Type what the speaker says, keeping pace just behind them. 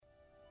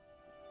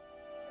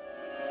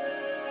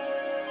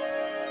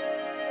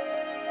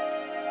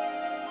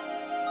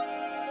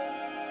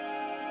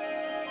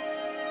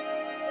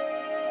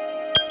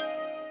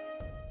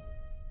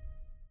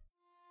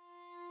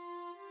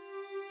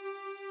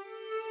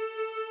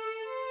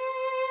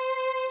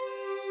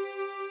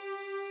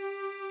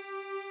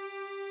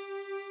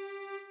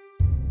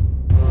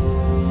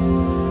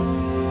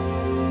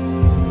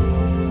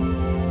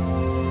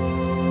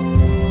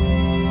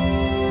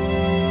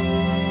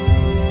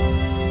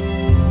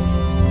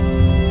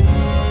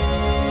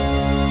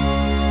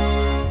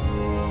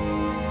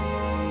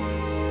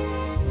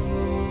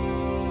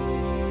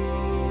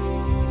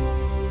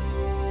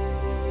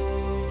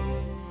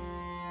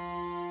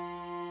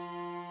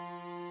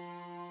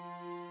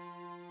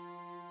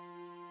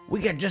We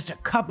got just a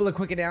couple of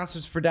quick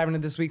announcements for diving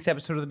into this week's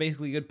episode of the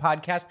Basically Good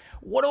podcast.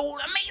 What an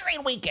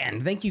amazing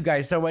weekend. Thank you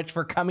guys so much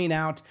for coming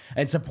out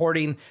and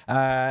supporting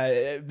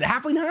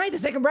Halfling High, the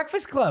Second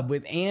Breakfast Club,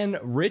 with Ann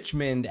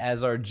Richmond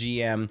as our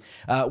GM.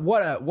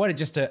 What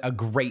a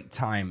great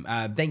time.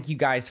 Thank you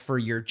guys for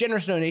your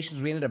generous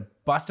donations. We ended up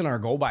busting our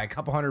goal by a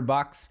couple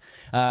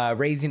 $100,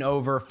 raising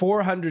over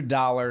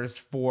 $400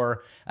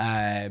 for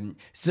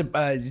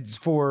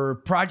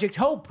Project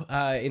Hope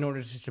in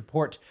order to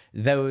support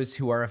those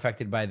who are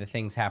affected by the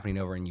things happening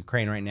over in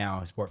Ukraine right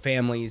now, support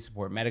families,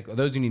 support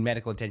those who need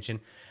medical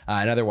attention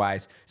and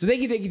otherwise. So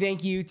thank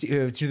you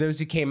to those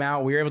who came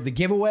out. We were able to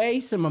give away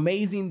some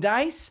amazing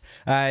dice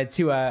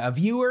to a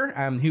viewer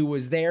who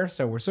was there.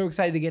 So we're so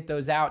excited to get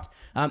those out.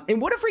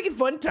 And what a freaking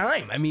fun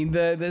time. I mean,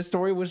 the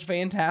story was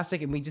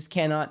fantastic, and we just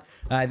cannot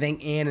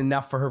thank Anne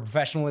enough for her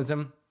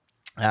professionalism.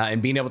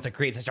 And being able to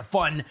create such a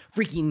fun,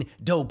 freaking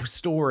dope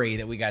story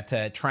that we got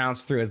to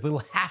trounce through as little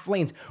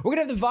halflings. We're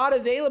going to have the VOD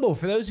available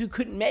for those who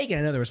couldn't make it.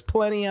 I know there was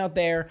plenty out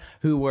there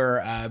who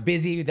were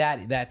busy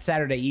that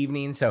Saturday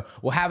evening. So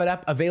we'll have it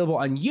up available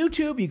on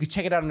YouTube. You can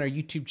check it out on our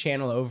YouTube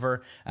channel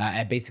over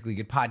at Basically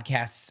Good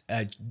Podcasts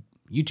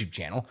YouTube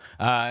channel.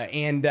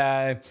 Again,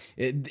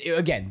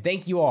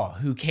 thank you all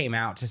who came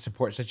out to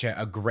support such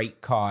a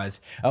great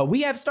cause.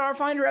 We have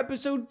Starfinder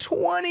episode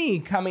 20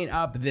 coming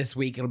up this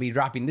week. It'll be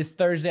dropping this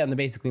Thursday on the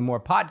Basically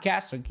More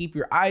podcast, so keep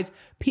your eyes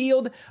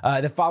peeled.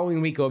 The following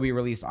week it will be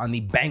released on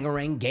the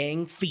Bangarang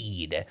Gang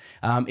feed.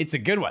 It's a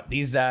good one.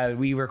 These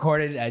we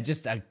recorded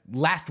just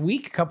last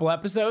week, a couple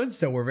episodes,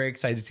 so we're very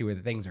excited to see where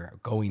the things are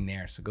going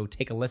there. So go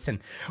take a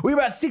listen. We're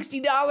about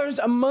 $60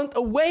 a month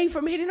away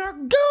from hitting our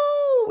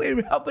goal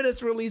and helping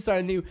us release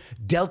our new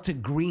Delta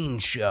Green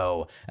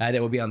show that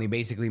will be on the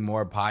Basically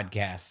More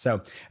podcast.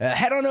 So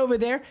head on over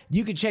there.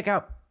 You can check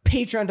out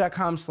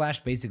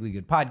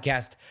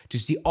patreon.com/basicallygoodpodcast to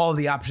see all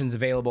the options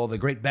available, the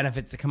great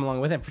benefits that come along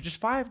with it for just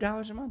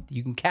 $5 a month.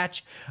 You can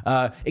catch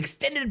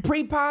extended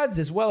pre-pods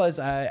as well as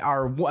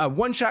our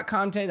one-shot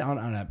content on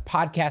a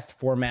podcast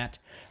format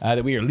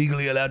that we are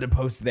legally allowed to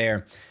post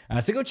there.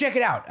 So go check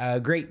it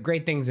out.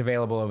 Great things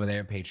available over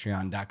there at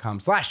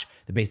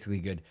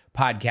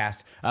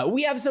patreon.com/thebasicallygoodpodcast.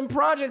 We have some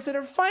projects that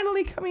are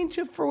finally coming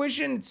to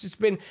fruition. It's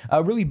just been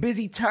a really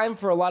busy time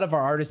for a lot of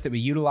our artists that we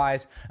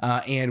utilize,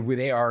 and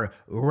they are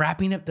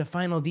wrapping up the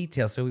final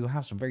details. So we will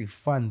have some very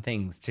fun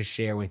things to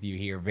share with you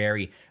here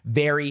very,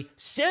 very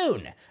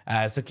soon.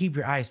 So keep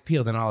your eyes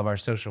peeled on all of our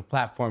social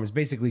platforms.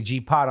 Basically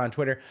G-Pod on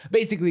Twitter,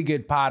 Basically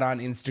Good Pod on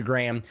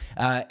Instagram.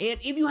 And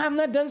if you have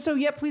not done so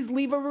yet, please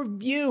leave a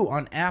review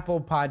on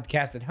Apple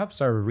Podcasts. It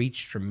helps our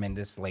reach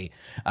tremendously.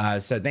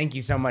 So thank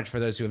you so much for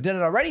those who have done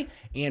it already,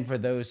 and for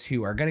those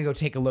who are going to go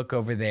take a look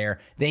over there.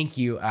 Thank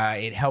you.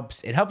 It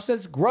helps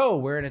us grow.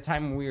 We're in a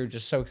time when we are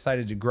just so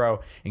excited to grow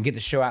and get the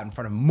show out in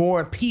front of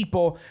more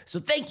people. So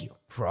thank you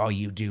for all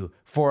you do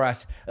for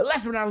us.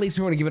 Last but not least,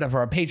 we want to give it up for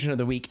our patron of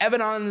the week,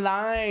 Evan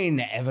Online.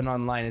 Evan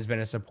Online has been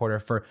a supporter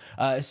for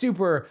a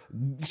super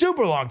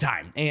long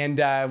time, and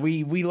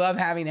we love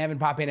having Evan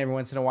pop in every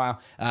once in a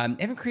while.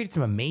 Evan created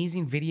some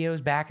amazing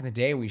videos back in the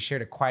day. We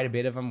shared quite a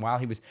bit of them while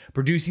he was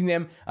producing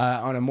them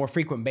on a more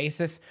frequent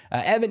basis.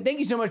 Evan, thank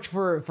you so much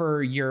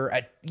for your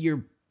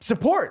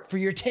support, for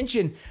your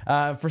attention,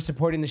 for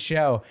supporting the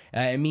show.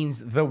 It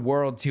means the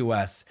world to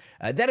us.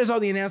 That is all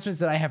the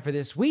announcements that I have for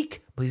this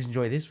week. Please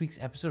enjoy this week's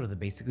episode of the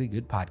Basically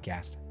Good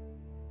podcast.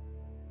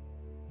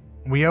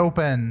 We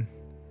open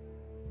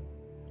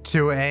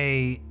to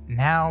a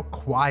now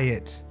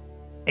quiet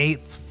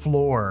 8th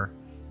floor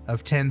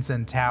of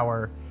Tenzin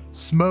Tower,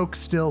 smoke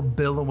still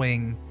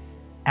billowing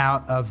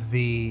out of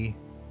the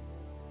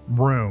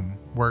room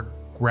where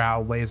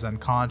Grau lays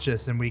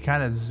unconscious, and we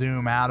kind of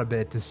zoom out a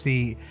bit to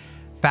see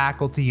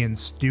faculty and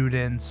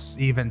students,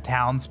 even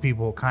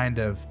townspeople, kind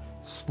of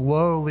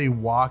slowly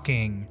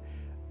walking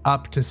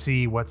up to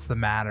see what's the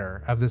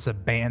matter of this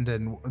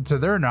abandoned, to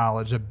their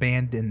knowledge,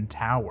 abandoned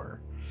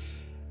tower.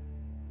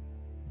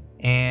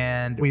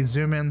 And we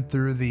zoom in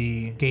through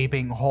the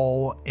gaping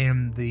hole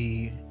in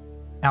the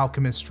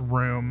alchemist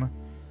room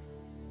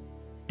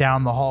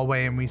down the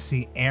hallway, and we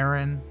see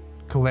Aaron,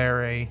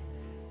 Kalere,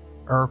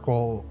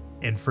 Urkel,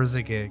 and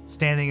Frizzigig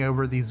standing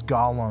over these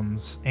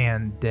golems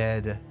and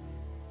dead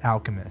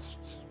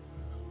alchemists.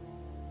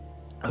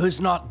 Who's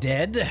not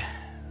dead?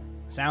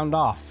 Sound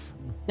off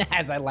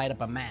as I light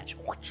up a match.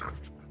 Question.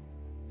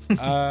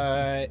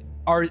 Are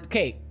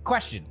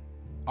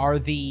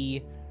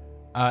the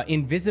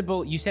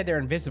invisible, you said they're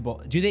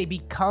invisible. Do they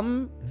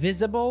become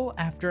visible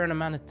after an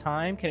amount of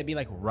time? Can it be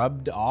like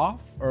rubbed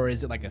off, or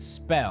is it like a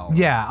spell?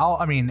 Yeah,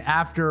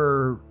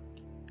 after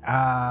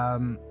I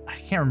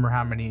can't remember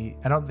how many.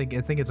 I think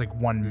it's like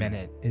 1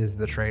 minute is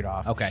the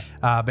trade-off. Okay.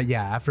 But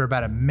yeah, after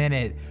about a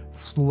minute,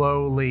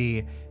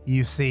 slowly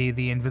you see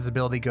the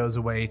invisibility goes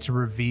away to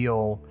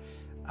reveal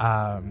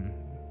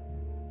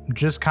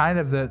just kind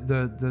of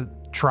the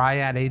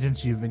triad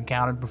agents you've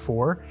encountered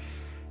before,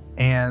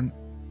 and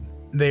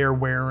they are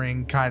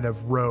wearing kind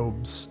of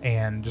robes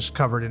and just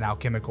covered in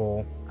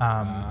alchemical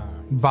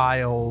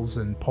vials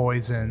and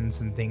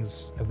poisons and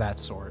things of that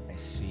sort. I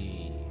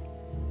see.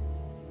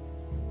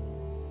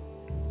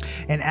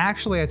 And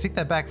actually, I take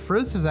that back.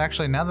 Frizz is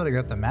actually, now that I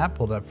got the map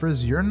pulled up,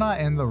 Frizz, you're not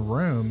in the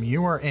room.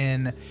 You are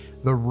in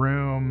the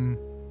room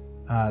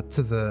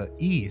to the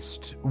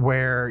east,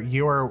 where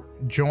you are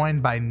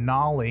joined by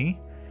Nolly,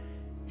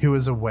 who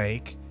is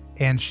awake,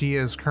 and she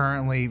is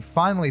currently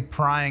finally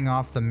prying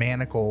off the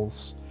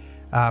manacles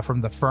from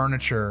the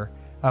furniture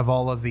of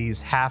all of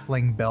these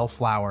halfling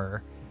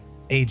bellflower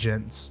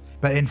agents.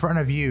 But in front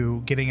of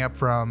you, getting up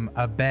from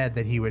a bed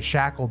that he was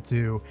shackled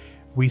to,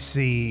 we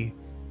see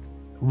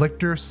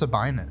Lictor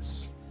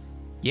Sabinus.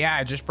 Yeah,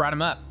 I just brought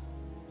him up.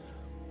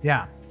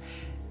 Yeah.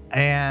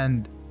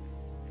 And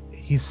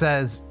he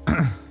says,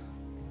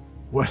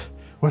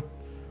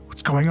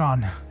 what's going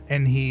on?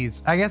 And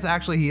I guess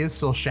actually he is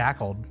still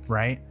shackled,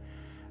 right?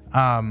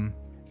 And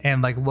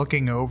like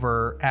looking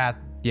over at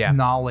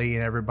Nolly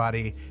and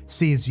everybody,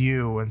 sees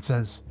you and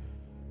says,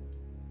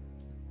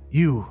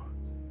 "You,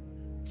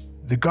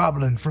 the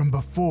goblin from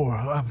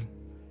before,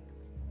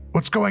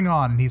 what's going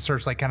on?" And he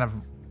starts like kind of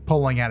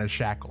pulling at his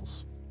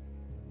shackles.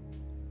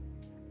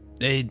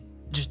 Hey,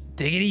 just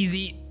take it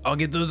easy. I'll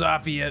get those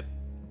off of you.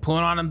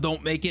 Pulling on them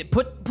don't make it.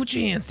 Put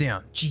your hands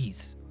down.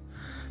 Jeez.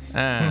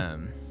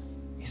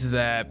 He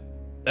says,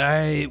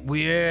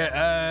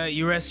 we're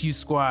your rescue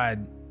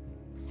squad.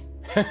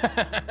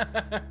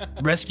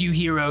 Rescue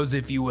heroes,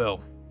 if you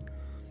will.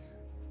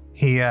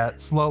 He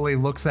slowly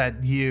looks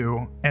at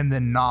you and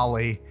then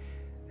Nolly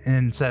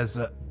and says,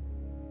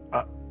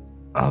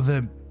 are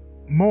there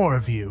more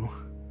of you?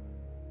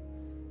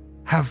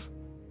 Have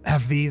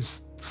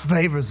these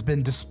slavers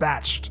been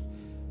dispatched?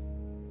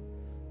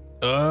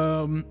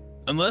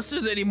 Unless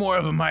there's any more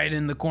of them hiding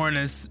in the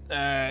corners,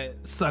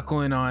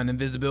 suckling on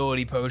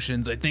invisibility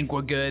potions, I think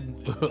we're good.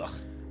 Ugh.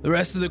 The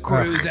rest of the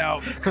crew's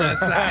out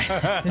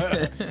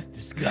outside.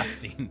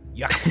 Disgusting.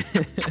 Yuck.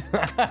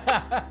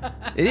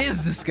 It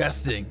is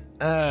disgusting.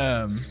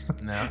 No.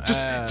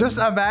 Just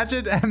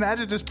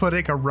imagine just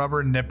putting a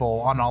rubber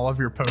nipple on all of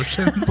your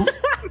potions.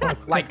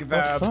 Like the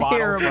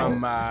bottle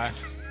from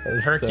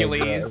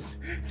Hercules.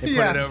 They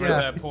put it over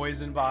the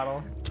poison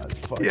bottle. That's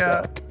fucked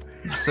Yeah. up.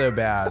 So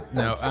bad.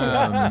 No.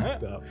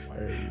 Fucked up. Why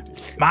are you doing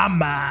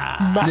Mama.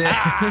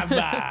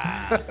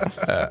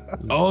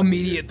 All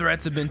immediate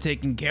threats have been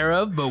taken care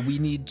of, but we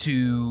need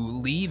to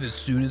leave as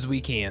soon as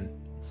we can.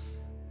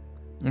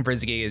 And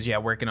Frizzigig is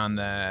working on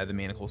the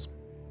manacles.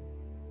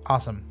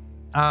 Awesome.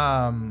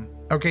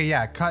 Okay,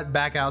 yeah, cut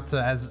back out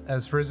to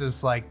as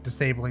Frizz's like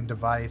disabling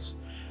device.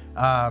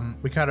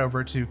 We cut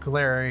over to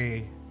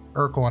Kaleri,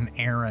 Urkel, and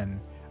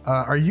Aaron.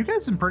 Are you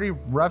guys in pretty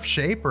rough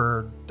shape,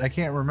 or I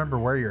can't remember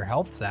where your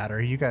health's at? Are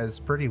you guys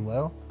pretty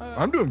low?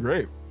 I'm doing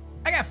great.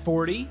 I got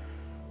 40.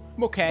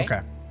 I'm okay.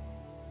 Okay.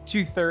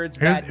 2/3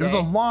 bad It was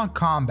a day. long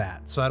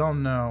combat, so I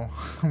don't know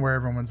where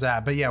everyone's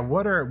at. But yeah,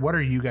 what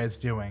are you guys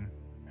doing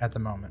at the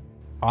moment?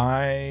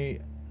 I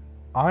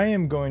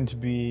am going to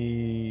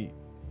be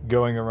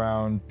going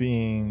around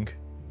being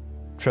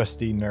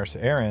trusty Nurse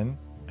Aaron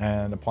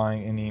and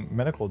applying any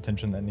medical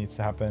attention that needs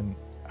to happen,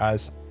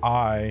 as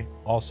I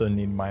also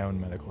need my own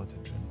medical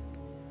attention.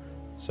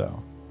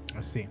 So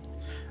I see.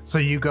 So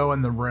you go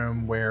in the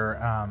room where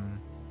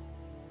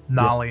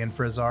Nolly Yes. and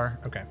Frizz are?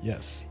 Okay.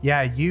 yes.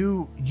 Yeah,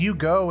 you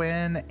go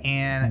in,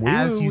 and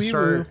as you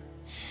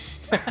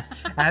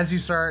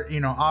start,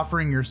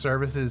 offering your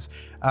services,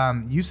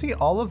 you see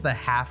all of the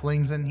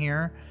halflings in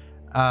here.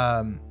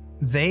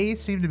 They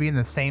seem to be in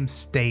the same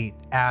state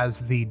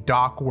as the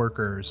dock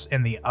workers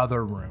in the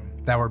other room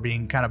that were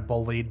being kind of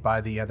bullied by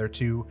the other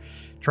two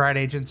Triad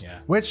agents. Yeah.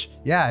 Which,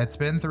 it's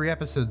been 3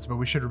 episodes, but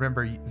we should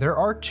remember there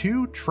are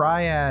 2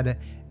 Triad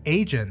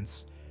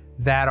agents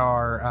that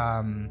are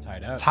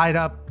tied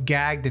up,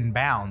 gagged, and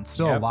bound,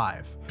 still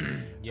alive.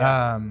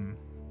 Yeah.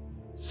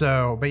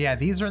 But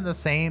these are in the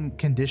same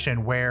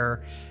condition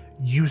where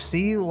you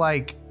see,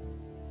 like,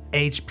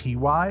 HP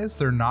wise,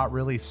 they're not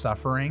really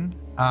suffering,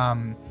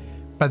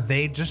 but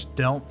they just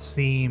don't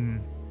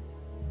seem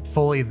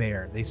fully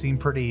there. They seem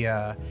pretty.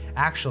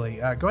 Actually,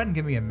 go ahead and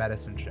give me a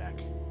medicine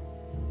check.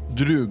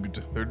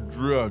 Drugged. They're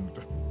drugged.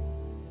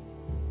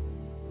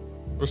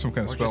 Or some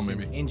kind of Or spell, just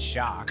maybe. in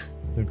shock.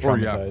 They're Or,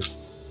 yeah.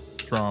 traumatized.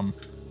 Trom.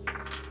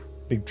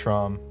 Big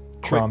trom.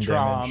 Quick Trom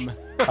trom. damage.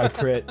 I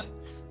crit.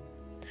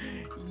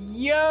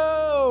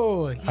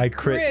 Yo! He I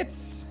crit.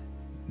 crits.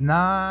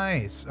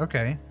 Nice.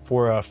 Okay.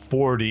 For a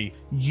 40.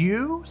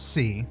 You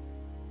see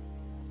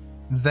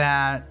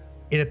that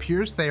it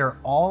appears they are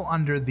all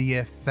under the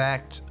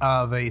effect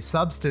of a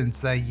substance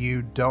that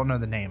you don't know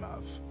the name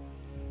of.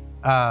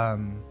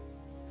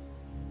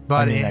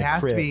 But I mean, it I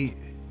has to crit. be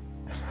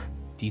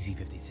DC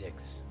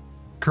 56.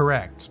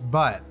 correct.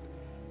 But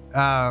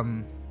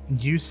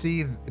you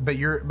see,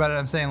 but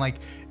I'm saying, like,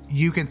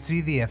 you can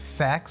see the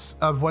effects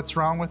of what's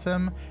wrong with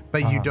them,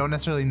 but you don't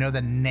necessarily know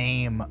the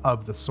name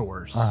of the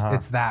source.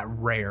 It's that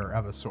rare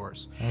of a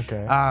source.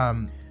 Okay.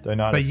 Do I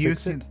not But you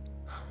fix see, it?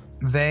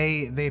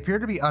 they appear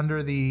to be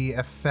under the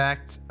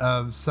effect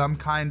of some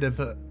kind of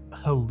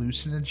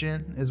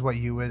hallucinogen, is what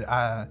you would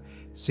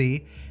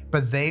see.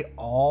 But they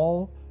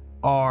all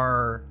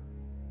are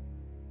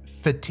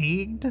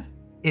fatigued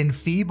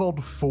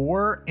enfeebled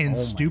 4 and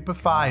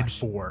stupefied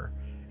 4,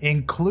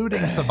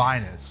 including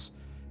Sabinus.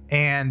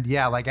 And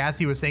yeah, like as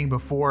he was saying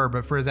before,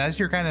 but as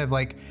you're kind of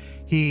like,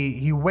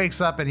 he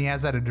wakes up and he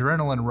has that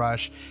adrenaline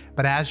rush,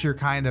 but as you're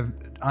kind of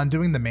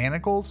undoing the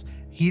manacles,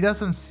 he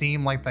doesn't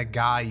seem like the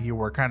guy you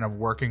were kind of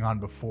working on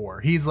before.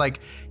 He's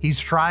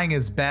trying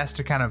his best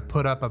to kind of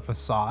put up a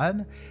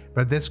facade,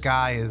 but this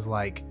guy is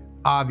like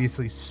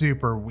obviously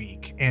super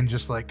weak and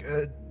just like,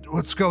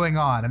 what's going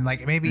on? And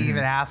like maybe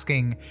even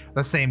asking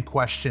the same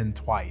question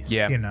twice,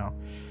 you know?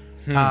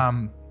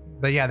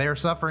 But yeah, they're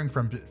suffering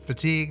from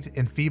fatigued,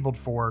 enfeebled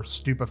 4,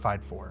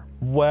 stupefied 4.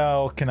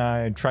 Well, can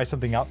I try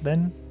something out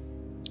then?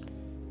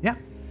 Yeah.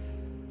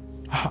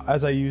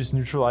 As I used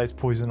neutralized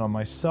poison on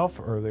myself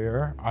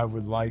earlier, I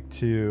would like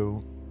to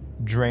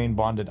drain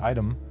bonded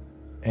item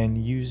and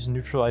use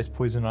neutralized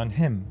poison on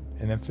him.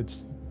 And if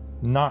it's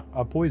not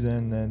a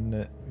poison,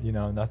 then,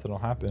 nothing will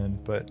happen.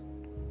 But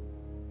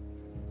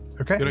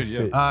okay. Good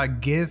idea.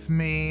 Give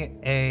me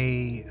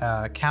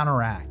a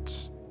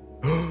counteract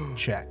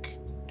check.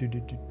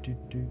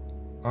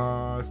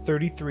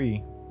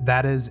 33.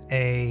 That is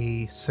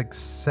a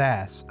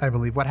success, I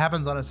believe. What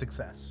happens on a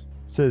success?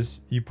 Says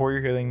you pour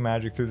your healing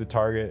magic through the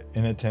target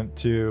and attempt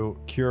to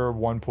cure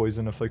one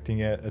poison afflicting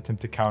it.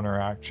 Attempt to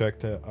counteract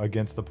check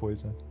against the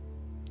poison.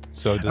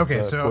 So does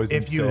the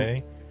poison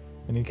say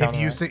any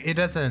counteract? It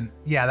doesn't.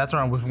 Yeah, that's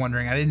what I was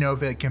wondering. I didn't know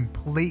if it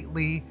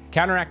completely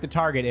Counteract the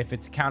target if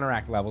its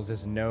counteract levels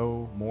is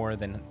no more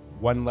than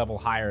 1 level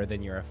higher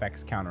than your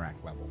effect's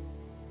counteract level.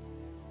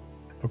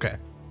 Okay.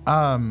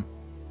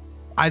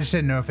 I just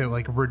didn't know if it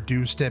like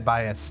reduced it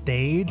by a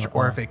stage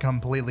or if it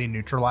completely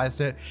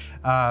neutralized it.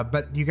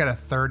 But you got a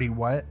 30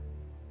 what?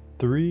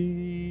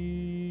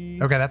 3.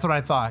 Okay, that's what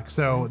I thought.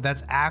 So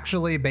that's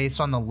actually based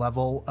on the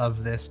level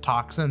of this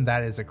toxin.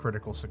 That is a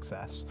critical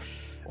success.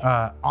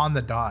 On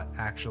the dot,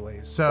 actually.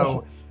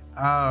 So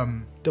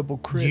Double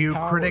crit you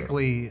power.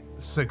 critically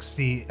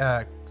succeed,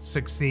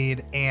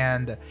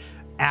 and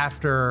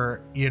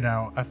after,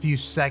 a few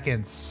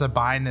seconds,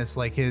 Sabinus,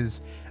 like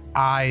his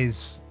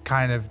eyes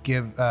kind of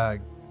give the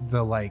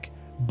like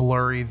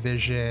blurry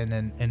vision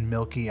and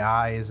milky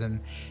eyes, and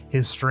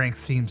his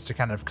strength seems to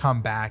kind of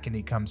come back, and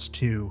he comes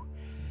to,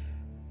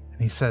 and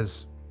he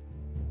says,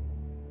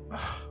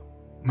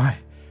 my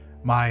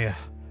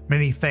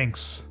many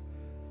thanks,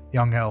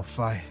 young elf.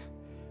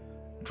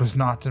 It was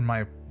not in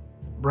my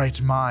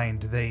right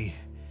mind.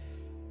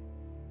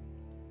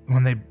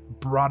 When they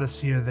brought us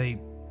here, they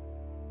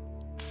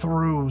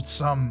threw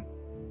some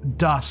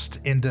dust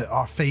into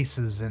our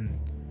faces, and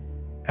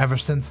ever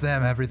since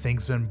then,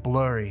 everything's been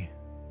blurry.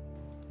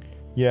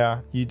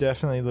 Yeah, you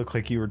definitely look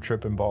like you were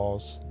tripping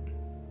balls.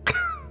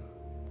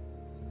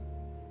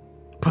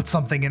 Put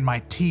something in my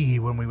tea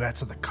when we went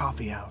to the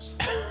coffee house.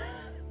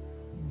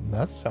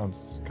 That sounds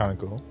kind of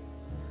cool.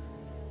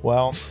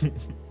 Well,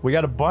 we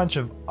got a bunch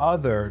of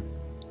other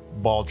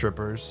ball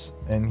trippers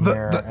in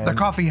here. The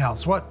coffee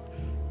house. What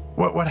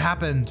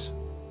happened?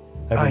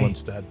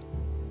 Everyone's dead.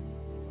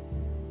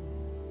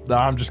 No,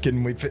 I'm just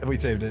kidding. We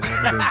saved it.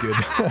 Everything's good.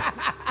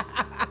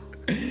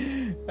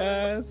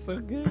 So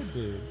good,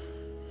 dude.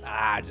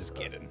 Just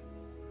kidding.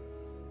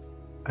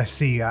 I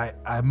see.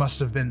 I must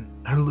have been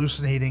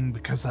hallucinating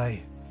because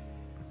I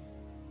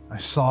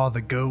saw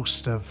the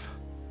ghost of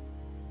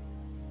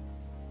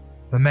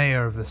the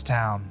mayor of this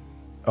town.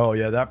 Oh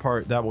yeah,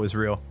 that was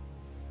real.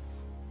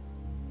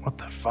 What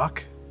the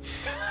fuck?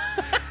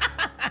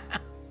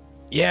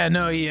 Yeah,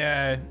 no,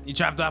 he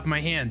chopped off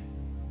my hand.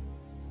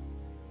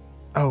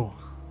 Oh.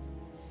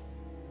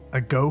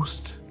 A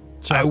ghost?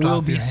 I chopped will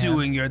off be your hand?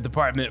 suing your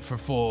department for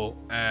full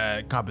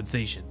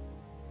compensation.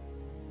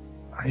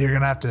 You're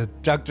gonna have to.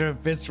 Dr.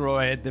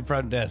 Fitzroy at the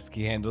front desk.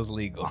 He handles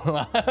legal.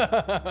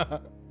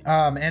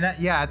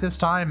 At this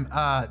time,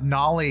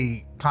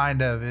 Nolly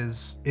kind of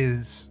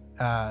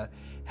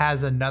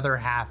has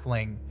another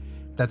halfling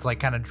that's like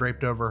kind of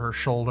draped over her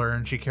shoulder,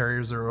 and she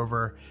carries her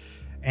over,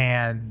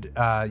 and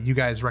you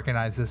guys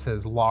recognize this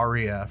as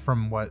Laria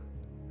from what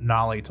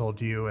Nolly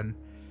told you, and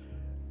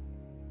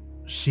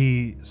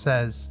she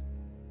says,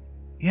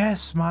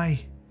 "Yes, my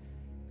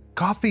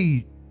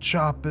coffee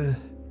shop,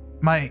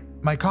 my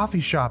coffee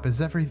shop is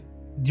the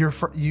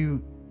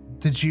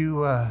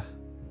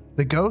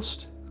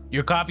ghost?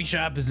 Your coffee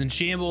shop is in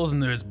shambles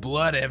and there's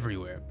blood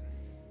everywhere.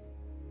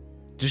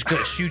 Just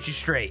gonna shoot you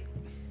straight.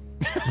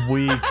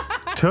 We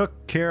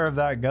took care of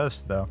that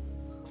ghost, though.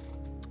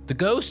 The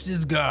ghost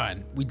is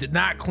gone. We did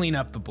not clean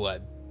up the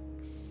blood.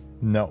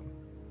 No,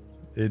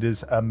 it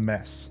is a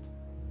mess.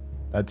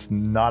 That's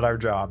not our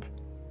job.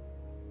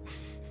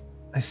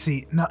 I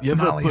see. You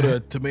ever Nolly, put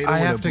a tomato I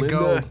in a have to blender?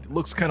 go. It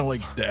looks kind of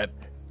like that.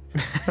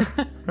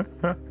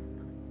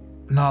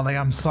 Nolly,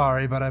 I'm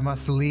sorry, but I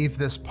must leave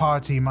this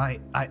party.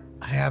 I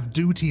have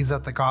duties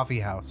at the coffee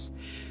house."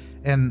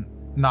 And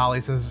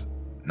Nolly says,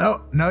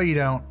 No, you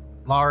don't.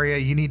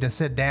 Laria, you need to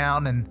sit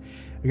down, and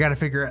we got to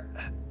figure out.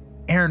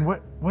 Aaron,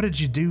 what did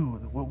you do?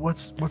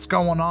 What's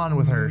going on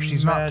with her?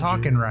 She's not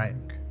talking right.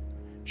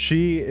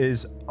 She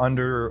is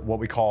under what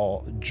we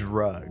call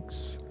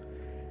drugs.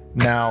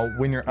 Now,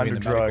 when you're You're in under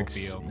the medical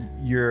drugs, field.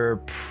 you're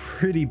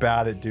pretty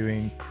bad at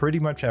doing pretty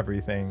much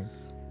everything.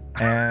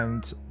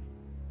 And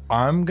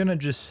I'm going to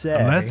just say...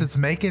 Unless it's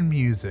making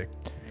music.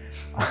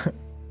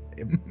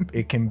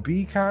 it can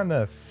be kind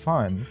of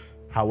fun.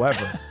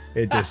 However,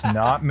 it does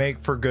not make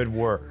for good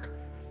work.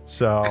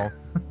 So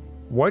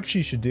what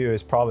she should do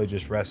is probably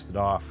just rest it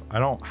off. I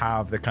don't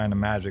have the kind of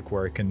magic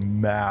where it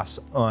can mass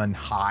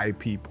unhigh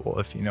people,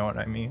 if you know what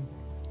I mean.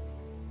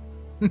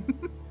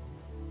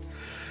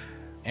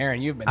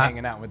 Aaron, you've been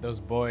hanging out with those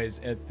boys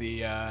at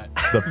the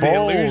The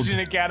Fold. Illusion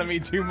Academy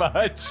too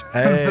much.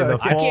 Hey, the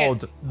I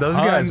can't Fold. Those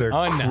guys are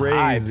unhigh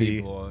crazy.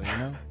 people, you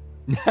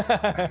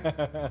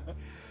know?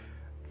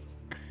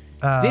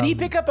 Did he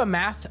pick up a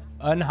mass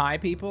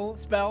unhigh people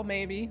spell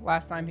maybe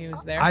last time he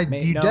was there?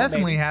 You No,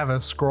 definitely maybe. have a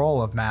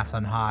scroll of Mass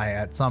on High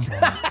at some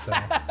point. So.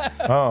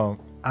 Oh,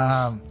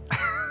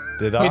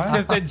 did I? It's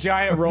just a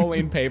giant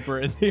rolling paper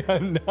as he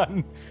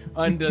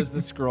undoes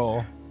the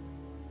scroll.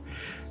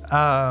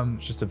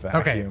 It's just a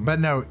vacuum. Okay, but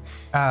no.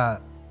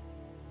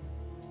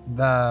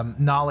 The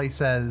Nolly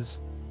says,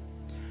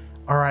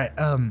 "All right,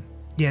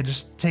 yeah,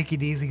 just take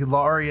it easy,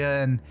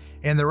 Laria,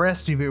 and the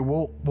rest of you.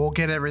 We'll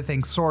get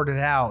everything sorted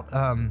out.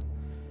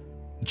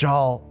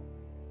 Y'all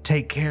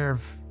take care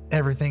of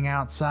everything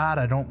outside.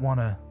 I don't want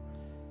to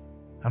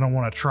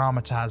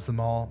traumatize them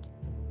all,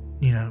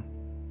 you know,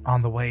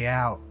 on the way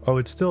out." Oh,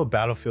 it's still a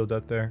battlefield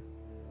out there.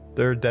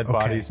 There are dead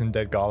bodies and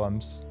dead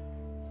golems.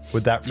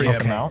 Would that freak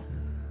them out?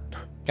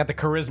 Got the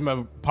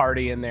charisma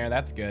party in there.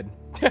 That's good.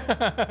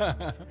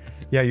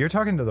 Yeah, you're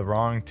talking to the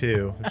wrong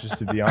two, just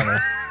to be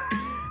honest.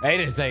 It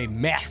is a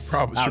mess.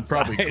 Should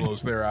probably outside.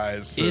 close their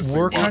eyes. It's-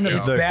 We're kind of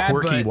it's the bad,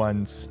 quirky but,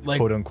 ones, like-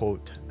 quote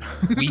unquote.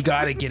 We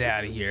gotta get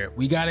out of here.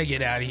 We gotta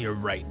get out of here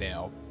right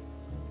now.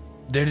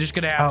 They're just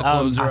gonna have to Oh,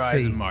 close their I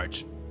eyes see. and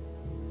march.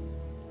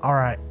 All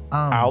right.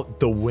 Out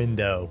the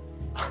window.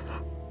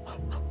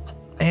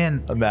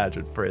 And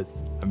Imagine,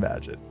 Fritz.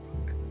 Imagine.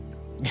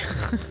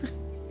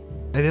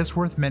 it is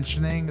worth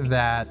mentioning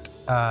that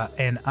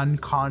an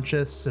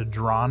unconscious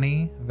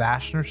Sadrani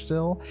Vashner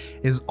still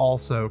is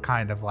also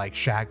kind of like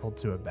shackled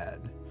to a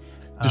bed.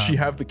 Does she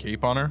have the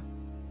cape on her?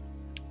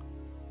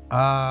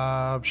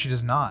 She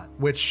does not.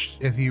 Which,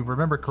 if you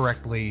remember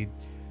correctly,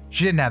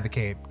 she didn't have the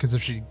cape because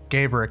if she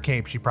gave her a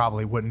cape, she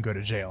probably wouldn't go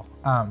to jail.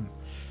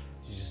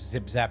 You just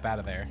zip zap out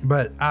of there.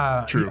 But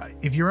True.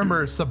 if you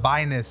remember,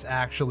 Sabinus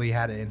actually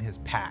had it in his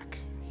pack.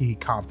 He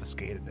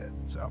confiscated it.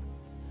 So,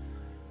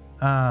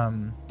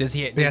 Does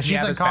he she's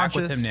have his back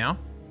with unconscious. him now?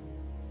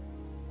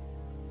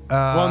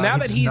 Well, now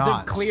that does he's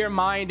not. of clear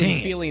mind Dang and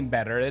it. feeling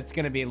better, it's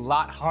going to be a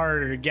lot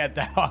harder to get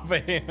that off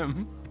of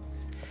him.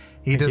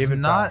 he I does gave it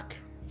not back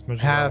as much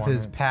as I have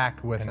his wanted,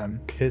 pack with and I'm him.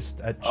 pissed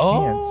at Chance.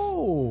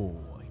 Oh,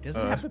 he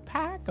doesn't have the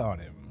pack on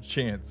him.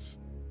 Chance.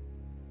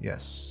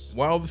 Yes.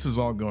 While this is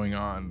all going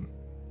on,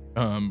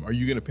 are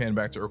you gonna pan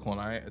back to Urkel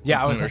and I? At some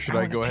Yeah, I was point, or like, should I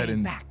I wanna go ahead pan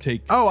and back.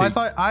 take? Oh, take,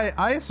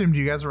 I assumed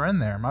you guys were in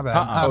there. My bad.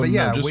 Oh, But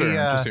yeah, no, just we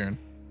Aaron. Just Aaron.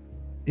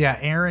 yeah,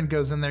 Aaron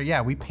goes in there.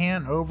 Yeah, we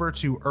pan over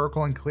to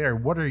Urkel and Claire.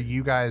 What are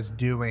you guys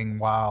doing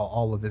while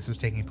all of this is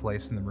taking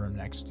place in the room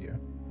next to you?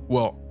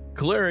 Well,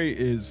 Kaleri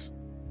is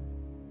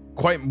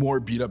quite more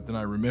beat up than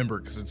I remember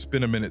because it's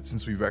been a minute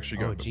since we've actually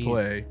gotten to geez.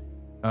 play.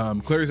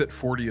 Claire's at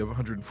 40 of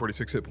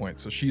 146 hit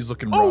points, so she's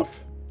looking rough.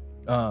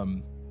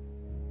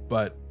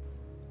 But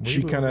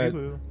she kind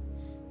of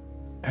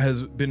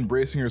has been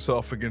bracing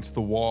herself against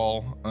the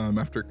wall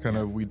after kind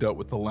of we dealt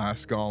with the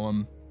last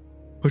golem.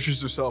 Pushes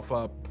herself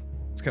up.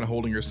 It's kind of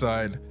holding her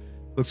side.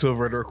 Looks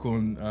over at Urkel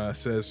and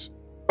says,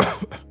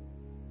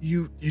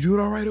 "You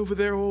doing all right over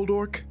there, old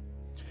orc?"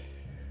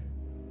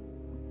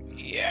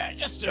 Yeah,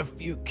 just a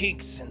few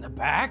kinks in the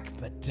back,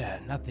 but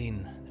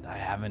nothing that I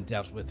haven't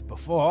dealt with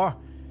before.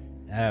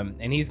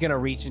 And he's going to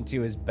reach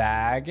into his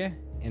bag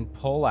and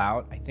pull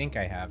out. I think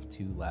I have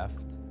 2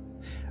 left.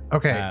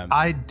 Okay, Um,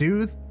 I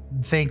do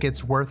think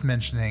it's worth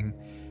mentioning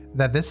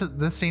that this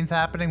scene's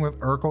happening with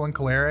Urkel and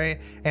Calere,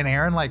 and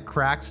Aaron like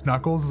cracks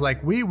knuckles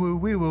like wee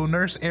woo,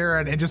 nurse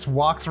Aaron, and just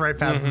walks right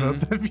past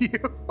both of you.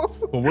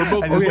 Well, we're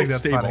both, I just we're think both that's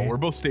stable. funny. We're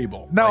both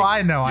stable. No, Like,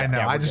 I know.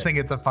 yeah, I we're just good. think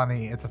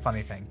it's a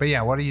funny thing. But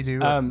yeah, what do you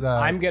do? I'm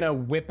going to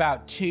whip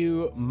out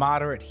 2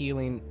 moderate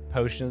healing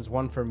potions,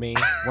 one for me,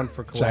 one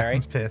for Clary.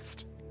 Jackson's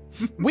pissed.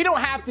 We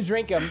don't have to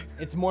drink them.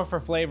 It's more for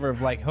flavor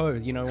of like, oh,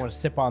 you know, I want to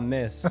sip on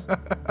this,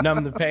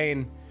 numb the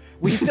pain.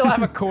 We still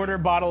have a quarter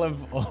bottle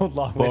of Old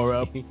Law Pour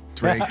up, whiskey.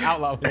 drink,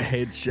 Outlaw a whiskey.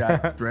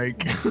 headshot,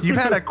 drink. You've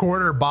had a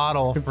quarter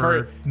bottle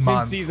for since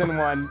months. season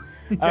 1.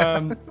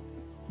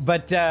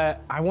 But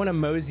I want to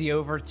mosey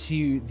over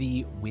to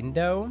the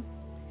window.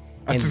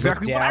 That's and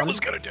exactly look what I down. was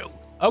gonna do.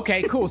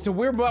 Okay, cool. So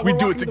we're We we're do it walking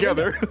to the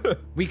together. window.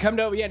 We come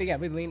to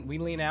we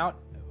lean out.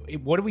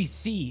 What do we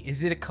see?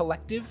 Is it a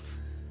collective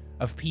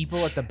of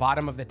people at the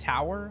bottom of the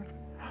tower?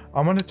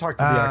 I'm going to talk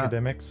to the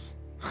academics.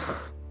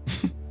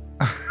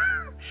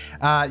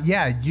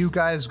 Yeah, you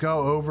guys go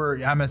over.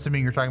 I'm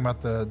assuming you're talking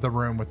about the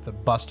room with the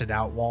busted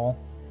out wall.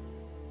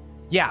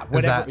 Yeah,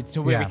 whatever. that-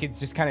 So where we yeah. could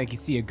just kind of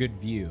see a good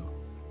view.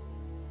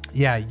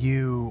 Yeah,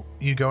 you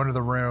go into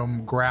the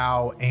room.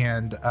 Grau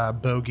and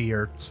Bogey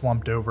are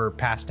slumped over,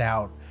 passed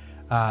out,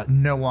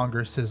 no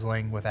longer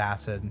sizzling with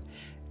acid.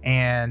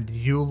 And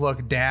you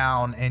look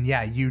down, and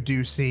yeah, you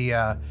do see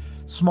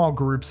small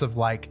groups of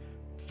like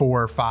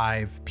 4 or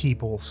 5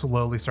 people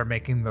slowly start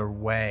making their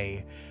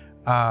way.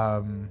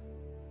 And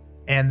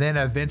then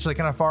eventually,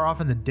 kind of far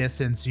off in the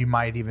distance, you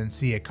might even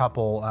see a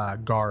couple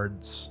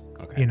guards,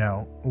 Okay.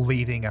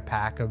 leading a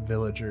pack of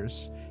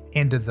villagers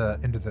into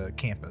the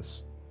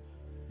campus.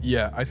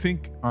 Yeah, I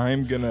think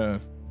I'm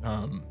gonna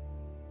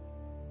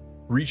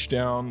reach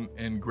down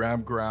and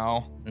grab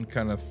Growl and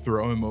kind of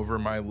throw him over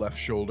my left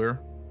shoulder.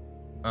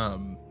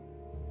 Turn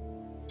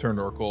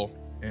to Urkel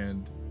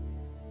and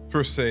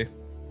first say,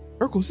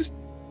 Urkel, is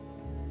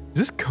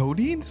this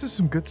codeine? This is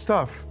some good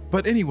stuff.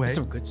 But anyway,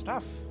 Some good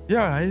stuff.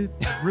 yeah, I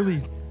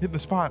really hit the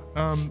spot.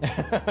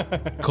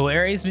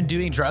 Caleri's been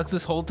doing drugs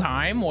this whole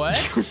time? What?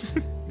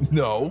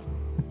 No.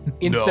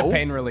 Instant No.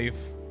 pain relief.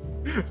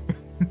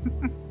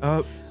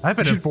 I've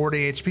been at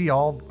 40 HP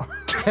all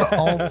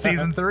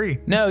season 3.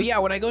 No, yeah,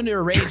 when I go into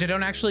a rage, I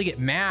don't actually get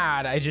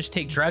mad. I just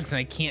take drugs and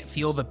I can't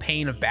feel the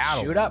pain of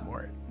battle. Shoot up.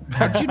 Anymore.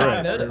 How'd you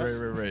not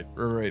notice?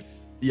 Right.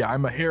 Yeah,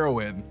 I'm a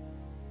heroine.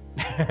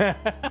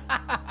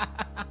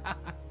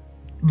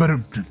 But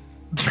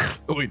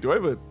Oh, wait, do I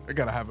have a? I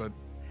gotta have a.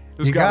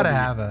 you gotta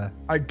have a.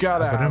 I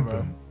gotta have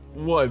a.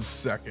 ba-dum-bum. 1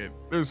 second.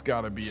 There's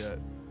gotta be a.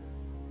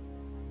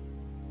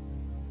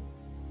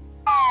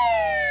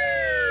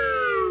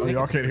 Oh,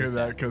 y'all can't hear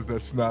that because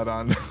that's not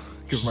on.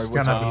 Because my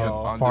voice Gonna be wasn't a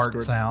on fart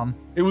Discord. sound.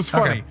 It was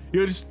funny. Okay.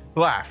 You just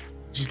laugh.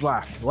 Just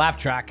laugh. Laugh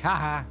track.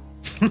 Haha.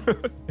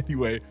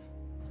 Anyway,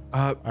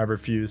 I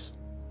refuse.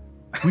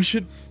 we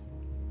should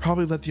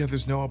probably let the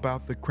others know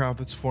about the crowd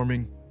that's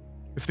forming.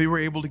 If they were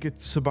able to get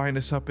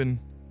Sabinus up and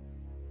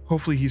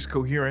hopefully he's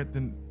coherent,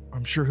 then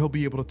I'm sure he'll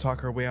be able to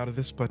talk our way out of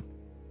this, but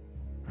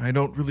I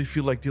don't really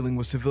feel like dealing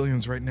with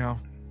civilians right now.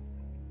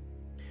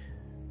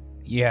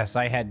 Yes,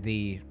 I had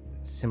the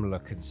similar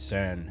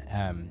concern.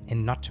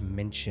 And not to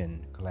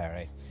mention,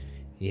 Clary,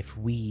 if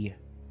we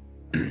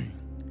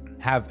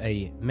have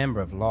a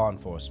member of law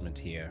enforcement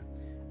here,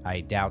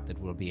 I doubt that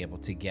we'll be able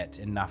to get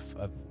enough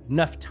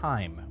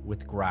time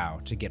with Grau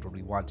to get what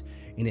we want,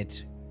 and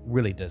it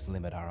really does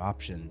limit our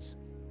options.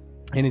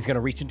 And he's going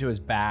to reach into his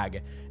bag,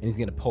 and he's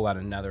going to pull out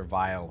another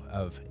vial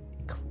of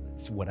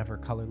whatever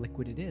color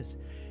liquid it is.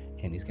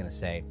 And he's going to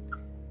say,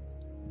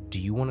 do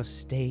you want to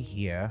stay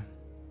here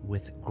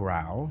with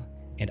Grau,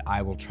 and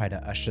I will try to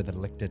usher the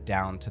lictor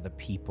down to the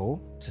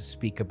people to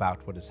speak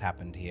about what has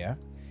happened here.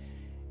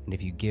 And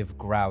if you give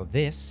Grau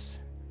this,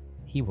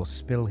 he will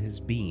spill his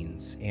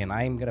beans, and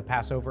I'm going to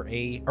pass over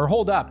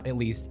hold up at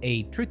least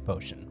a truth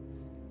potion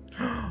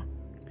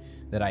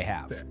that I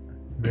have.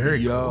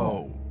 Very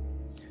cool.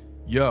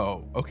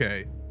 Yo,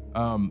 okay.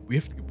 We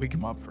have to wake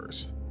him up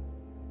first.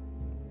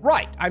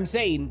 Right. I'm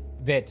saying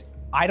that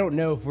I don't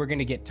know if we're going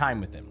to get time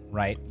with him,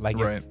 right? Like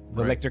if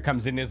the lictor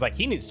comes in and is like,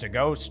 he needs to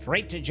go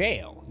straight to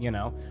jail,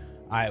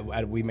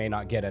 we may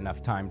not get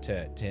enough time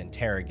to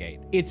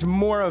interrogate. It's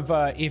more of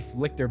a, if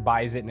lictor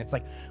buys it and it's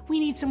like, we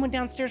need someone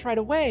downstairs right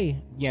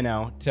away,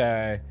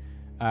 to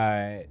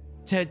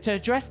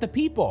address the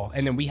people.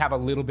 And then we have a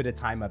little bit of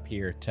time up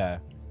here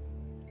to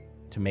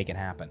make it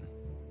happen.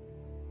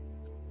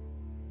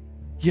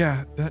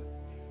 Yeah,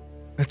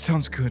 that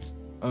sounds good.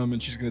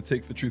 And she's gonna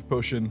take the truth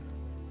potion.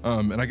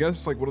 And I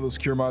guess like one of those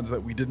cure mods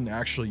that we didn't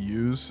actually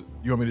use.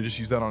 You want me to just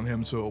use that on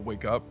him so he'll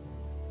wake up?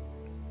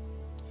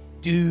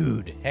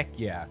 Dude, heck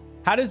yeah.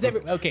 How does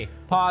okay,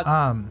 pause.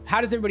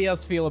 How does everybody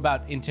else feel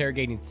about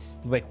interrogating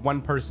like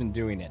one person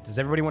doing it? Does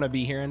everybody want to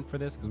be here for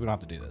this? Because we don't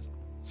have to do this.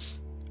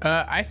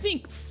 I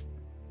think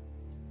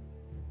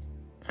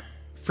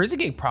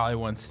Frizzigig probably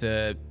wants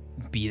to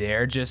be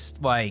there.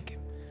 Just like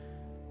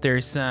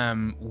there's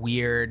some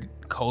weird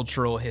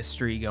cultural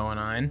history going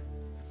on.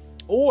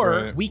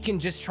 Or we can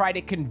just try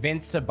to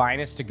convince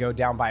Sabinus to go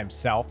down by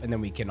himself, and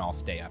then we can all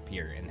stay up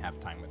here and have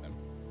time with him.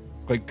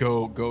 Like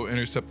go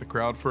intercept the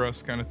crowd for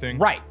us kind of thing?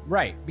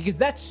 Right. Because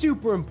that's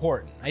super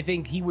important. I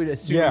think he would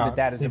assume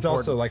that is he's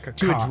important also like a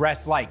to cop.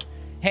 address like,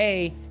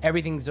 hey,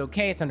 everything's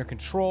okay, it's under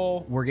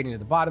control, we're getting to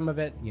the bottom of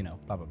it,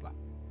 blah, blah, blah.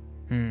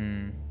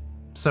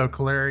 So,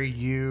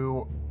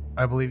 Kaleri,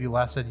 I believe you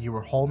last said you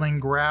were holding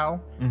Grau.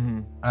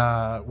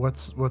 Mm-hmm.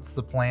 What's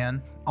the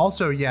plan?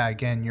 Also, yeah,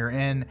 again, you're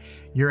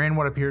in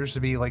what appears to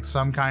be like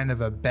some kind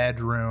of a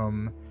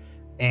bedroom,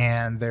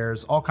 and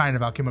there's all kind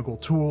of alchemical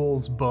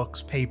tools,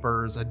 books,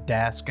 papers, a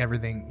desk,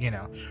 everything.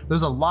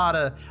 There's a lot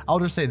of. I'll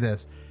just say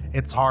this: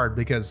 it's hard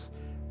because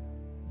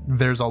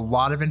there's a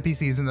lot of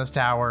NPCs in this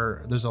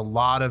tower. There's a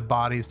lot of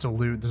bodies to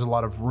loot. There's a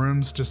lot of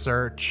rooms to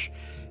search,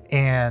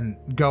 and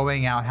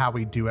going out how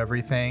we do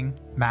everything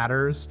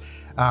matters.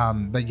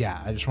 But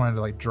yeah, I just wanted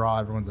to like draw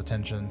everyone's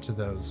attention to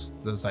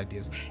those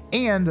ideas.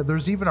 And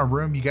there's even a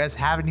room you guys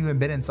haven't even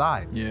been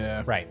inside.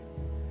 Yeah. Right.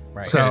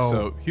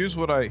 So here's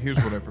what I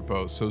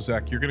propose. So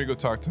Zach, you're gonna go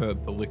talk to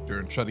the lictor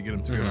and try to get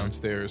him to go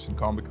downstairs and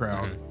calm the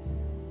crowd.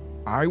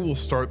 I will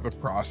start the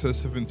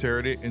process of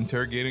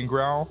interrogating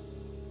Growl.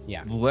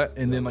 Yeah.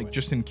 And then like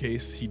just in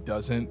case he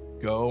doesn't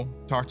go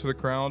talk to the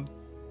crowd,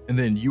 and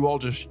then you all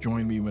just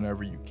join me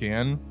whenever you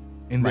can.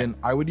 And then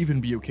I would even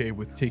be okay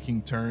with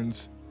taking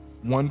turns.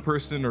 One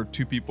person or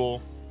two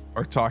people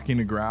are talking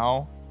to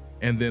Growl,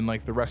 and then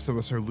like the rest of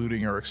us are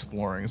looting or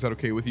exploring. Is that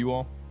okay with you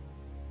all?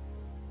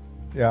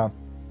 Yeah.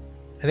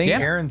 I think Yeah.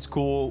 Aaron's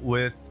cool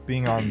with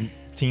being on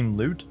Team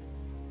Loot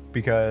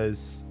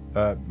because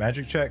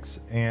magic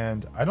checks,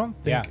 and I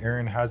don't think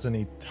Aaron has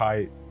any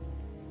tight,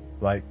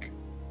 like,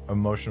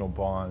 emotional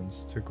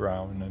bonds to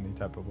Growl in any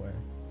type of way.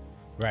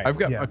 Right. I've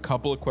got a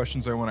couple of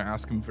questions I want to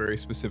ask him very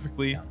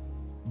specifically.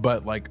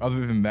 But like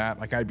other than that,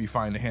 like I'd be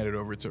fine to hand it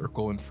over to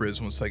Urkel and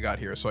Frizz once I got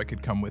here, so I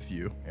could come with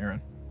you,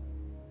 Aaron.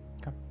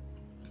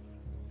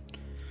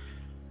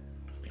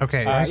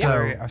 Okay,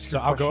 so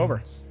I'll go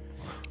over.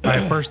 All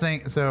right, first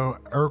thing, so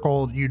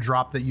Urkel, you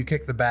drop that, you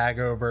kick the bag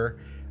over,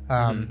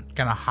 kind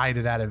of hide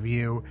it out of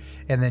view,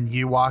 and then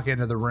you walk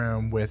into the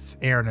room with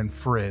Aaron and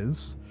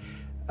Frizz.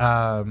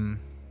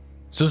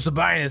 So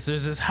Sabinus,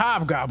 there's this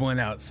hobgoblin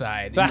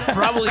outside. You're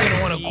probably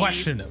gonna want to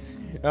question him.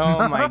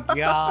 Oh my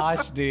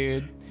gosh,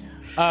 dude.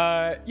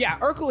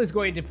 Urkel is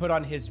going to put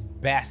on his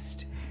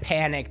best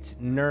panicked,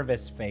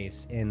 nervous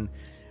face and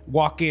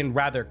walk in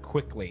rather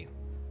quickly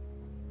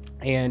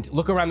and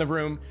look around the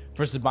room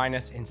for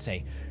Sabinus and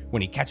say,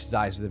 when he catches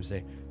eyes with him,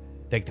 say,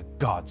 "Thank the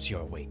gods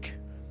you're awake.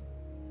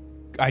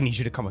 I need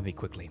you to come with me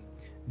quickly.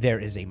 There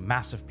is a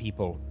mass of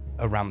people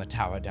around the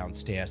tower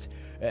downstairs.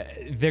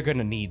 They're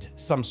gonna need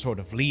some sort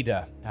of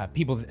leader,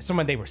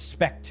 someone they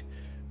respect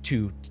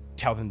to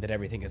tell them that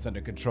everything is under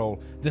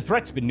control. The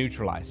threat's been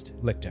neutralized,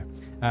 Lictor.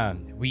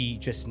 We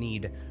just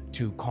need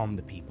to calm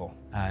the people.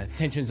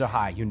 Tensions are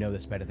high, you know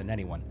this better than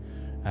anyone.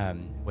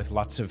 With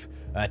lots of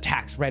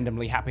attacks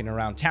randomly happening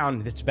around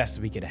town, it's best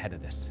that we get ahead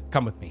of this.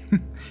 Come with me."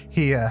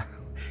 He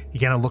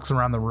kind of looks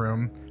around the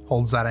room,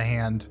 holds out a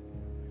hand.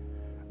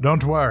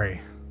 "Don't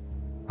worry,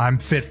 I'm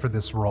fit for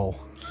this role."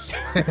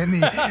 and he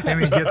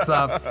gets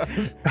up.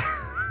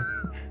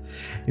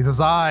 He says,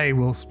 "I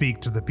will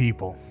speak to the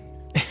people."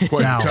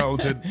 Quite Now- a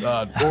talented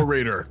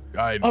orator.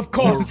 Of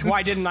course,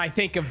 why didn't I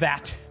think of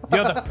that?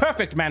 You're the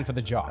perfect man for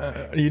the job.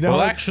 Well,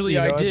 actually,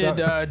 I did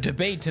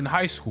debate in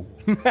high school.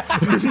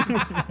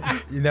 That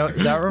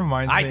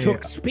reminds me. I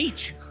took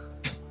speech.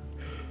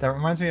 That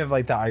reminds me of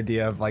like the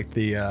idea of like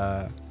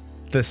the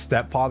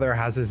stepfather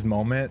has his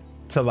moment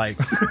to like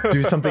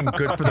do something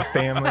good for the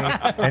family,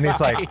 and he's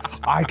like,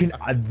 I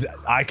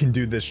can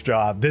do this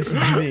job. This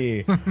is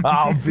me.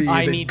 I'll be.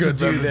 I the need to good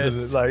do representative."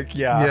 this. Like,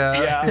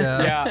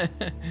 Yeah.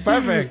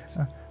 Perfect.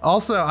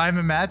 Also, I'm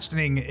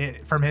imagining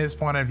it from his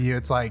point of view.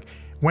 It's like,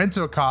 went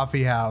to a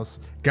coffee house,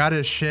 got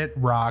his shit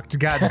rocked,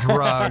 got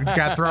drugged,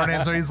 got thrown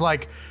in. So he's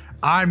like,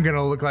 I'm going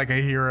to look like a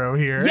hero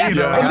here. Yes,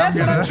 You know, and that's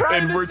what I'm And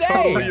trying to we're say.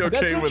 totally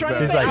That's okay what I'm with trying to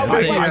that. say. He's like,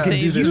 I was I can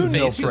do this you with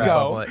no need to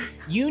problem. go.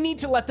 You need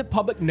to let the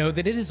public know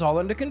that it is all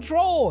under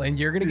control, and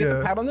you're gonna get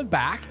the pat on the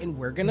back, and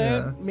we're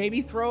gonna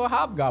maybe throw a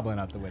hobgoblin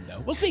out the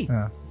window. We'll see.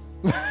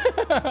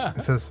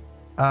 It says,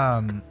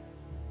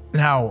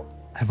 now,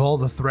 have all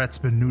the threats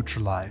been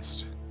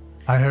neutralized?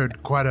 I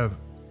heard quite a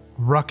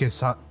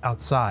ruckus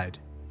outside.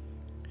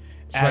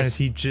 As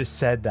he just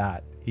said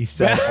that, he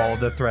said all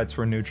the threats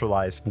were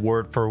neutralized,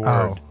 word for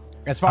word.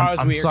 As far as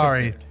I'm we are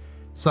sorry.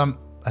 concerned.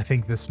 I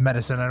think this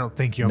medicine, I don't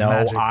think your No,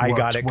 magic I worked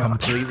got it well.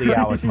 completely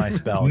out with my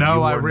spell. No,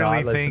 You I were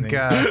really not think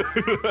listening.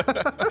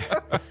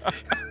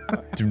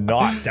 Do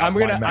not doubt I'm my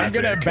gonna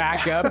magic.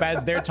 back up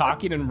as they're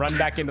talking and run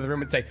back into the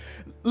room and say,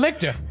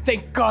 "Lictor,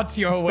 thank God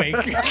you're awake."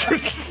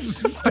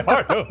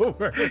 Start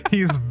over.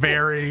 he's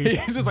very,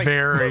 He's just like,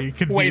 very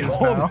confused Wait,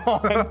 hold now.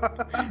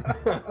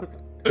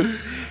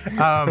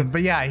 on.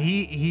 But yeah,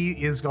 he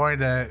is going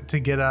to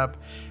get up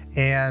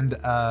and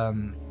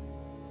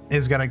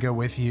is going to go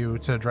with you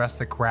to address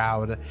the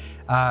crowd.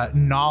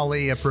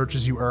 Nolly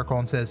approaches you, Urkel,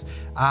 and says,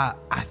 I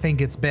think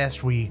it's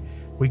best we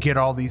get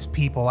all these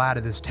people out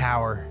of this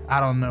tower. I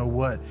don't know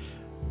what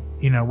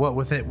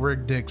with it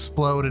rigged to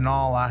explode and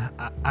all.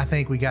 I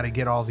think we got to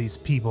get all these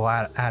people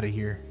out of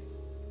here.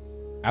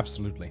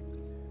 Absolutely.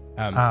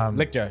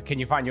 Lictor, can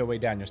you find your way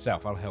down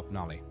yourself? I'll help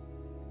Nolly.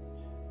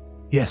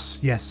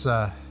 Yes.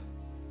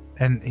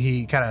 And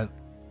he kind of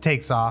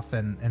takes off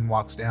and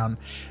walks down.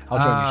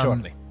 I'll join you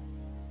shortly.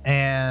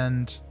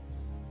 And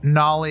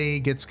Nolly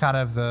gets kind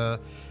of the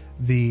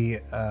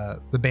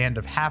band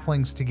of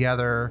halflings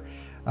together.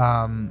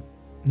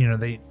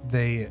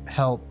 They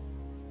help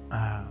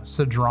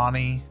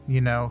Sadrani,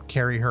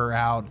 carry her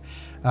out,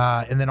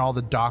 and then all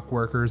the dock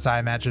workers. I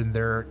imagine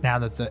they're now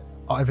that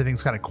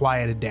everything's kind of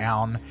quieted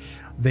down,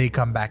 they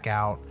come back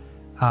out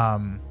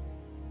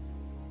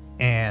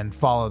and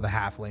follow the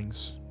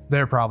halflings.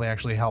 They're probably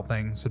actually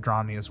helping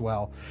Sadrani as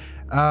well.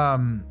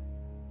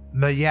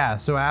 But yeah,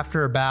 so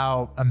after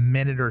about a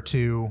minute or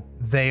two,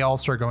 they all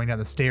start going down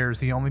the stairs.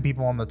 The only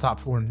people on the top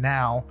floor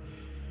now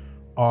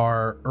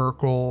are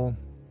Urkel,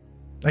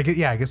 I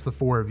guess the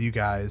four of you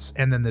guys,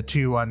 and then the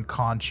two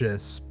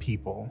unconscious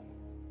people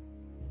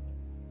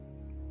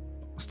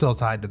still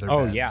tied to their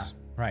beds. Oh, yeah.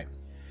 Right,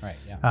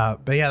 yeah.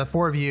 But yeah, the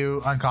four of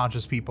you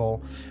unconscious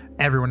people,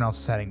 everyone else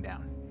is heading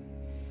down.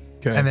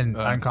 Okay. And then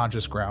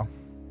unconscious Growl.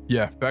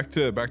 Yeah, back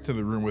to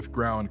the room with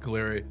Growl and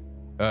Kaleri.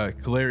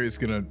 Kaleri is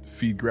gonna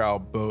feed Growl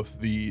both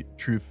the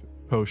truth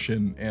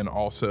potion and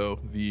also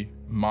the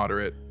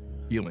moderate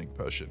healing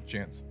potion.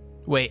 Chance.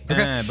 Wait,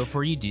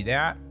 before you do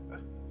that,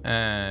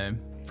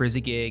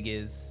 Frizzigig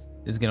is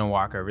gonna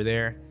walk over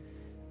there,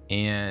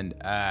 and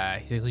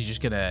he's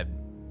just gonna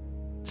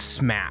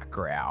smack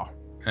Growl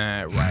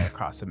right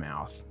across the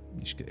mouth.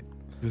 He's good.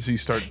 Does he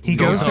start? He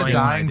goes tell to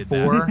anyone I dying did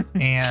that. 4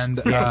 and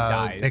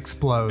dies.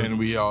 explodes. and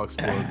we all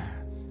explode.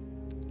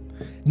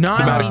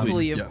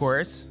 Non-lethally, of yes.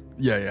 course.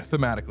 Yeah,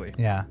 thematically.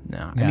 Yeah. No,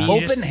 Yeah. I mean,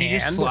 Open he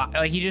just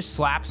hand. he just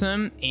slaps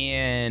him,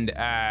 and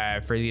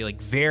for the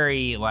like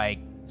very like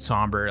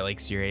somber, like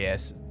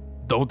serious.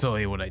 Don't tell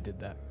anyone I did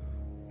that.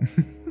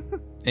 And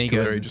he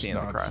goes Kaleri and just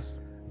stands nods. across.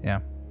 Yeah.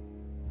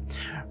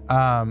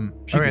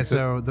 She Okay, gets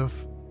so the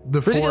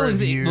Frizzigig four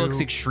of you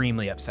looks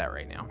extremely upset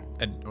right now.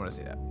 I want to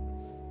say that.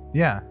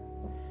 Yeah.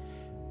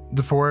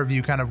 The four of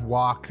you kind of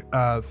walk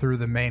through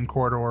the main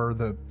corridor,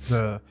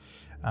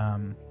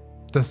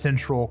 the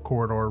central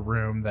corridor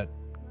room that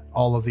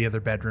all of the other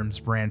bedrooms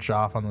branch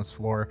off on this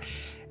floor.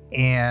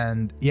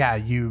 And yeah,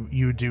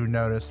 you do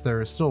notice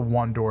there is still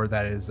one door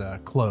that is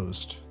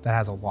closed, that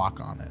has a lock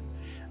on it.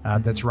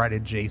 That's right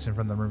adjacent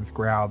from the room with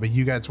Growl. But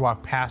you guys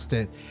walk past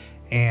it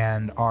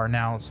and are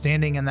now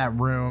standing in that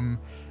room.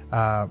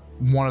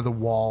 One of the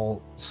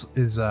walls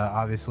is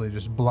obviously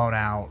just blown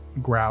out.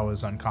 Growl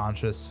is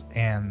unconscious,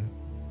 and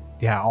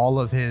yeah, all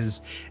of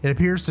his, it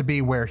appears to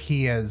be where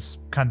he has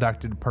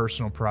conducted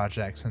personal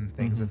projects and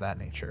things of that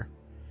nature.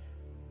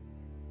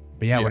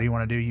 But yeah, what do you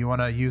want to do? You want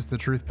to use the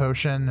truth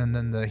potion and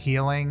then the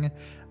healing.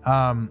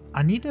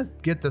 I need to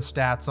get the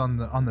stats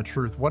on the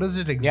truth. What does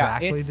it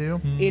exactly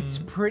do? It's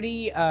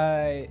pretty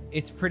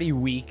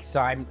weak.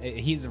 So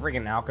he's a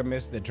freaking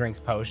alchemist that drinks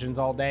potions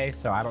all day.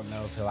 So I don't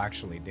know if he'll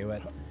actually do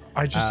it.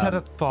 I just had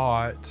a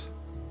thought.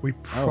 We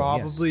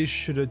probably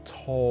should have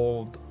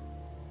told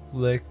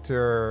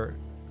Lictor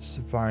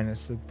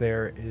Sabinus that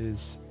there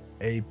is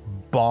a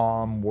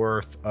bomb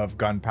worth of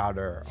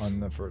gunpowder on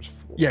the first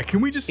floor. Yeah,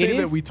 can we just say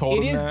that we told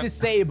him It is that?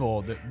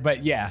 disabled,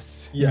 but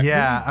yes.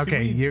 Yeah, can okay,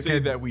 we you say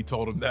could- that we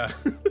told him that.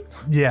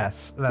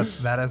 Yes,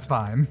 that is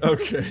fine.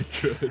 Okay,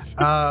 good.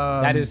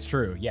 That is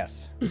true.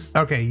 Yes.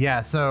 Okay,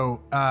 yeah.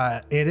 So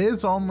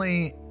it's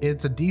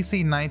a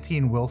DC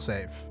 19 will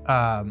save.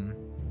 Yeah.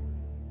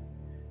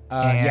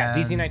 And-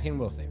 DC 19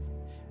 will save.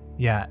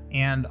 Yeah,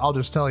 and I'll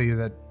just tell you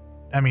that,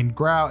 I mean,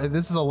 Growl,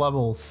 this is a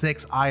level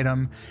 6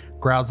 item.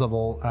 Growl's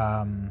level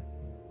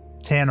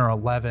 10 or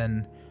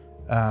 11.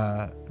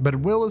 But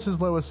Will is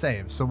his lowest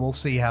save, so we'll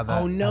see how that.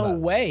 Oh, no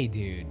way,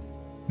 dude.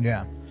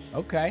 Yeah.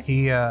 Okay.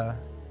 He,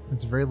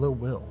 it's very low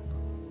will.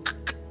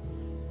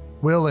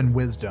 Will and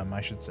wisdom,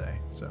 I should say.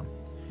 So,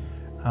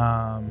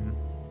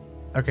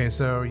 okay,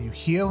 so you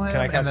heal him,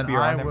 Can I and cast then fear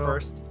I on him will.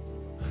 first?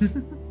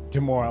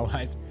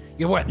 Demoralize.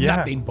 You're worth Yeah.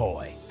 nothing,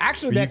 boy.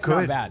 Actually, You that's could.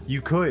 not bad.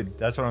 You could.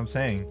 That's what I'm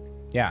saying.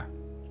 Yeah.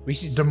 We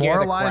should scare the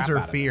Demoralize crap or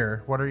out of him.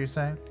 fear? What are you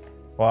saying?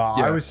 Well,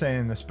 Yeah. I was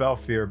saying the spell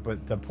fear,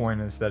 but the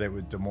point is that it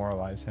would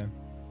demoralize him,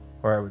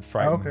 or it would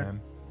frighten Okay.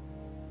 him.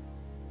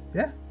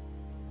 Yeah.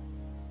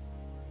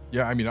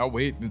 Yeah, I mean, I'll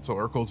wait until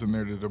Urkel's in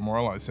there to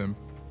demoralize him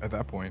at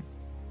that point.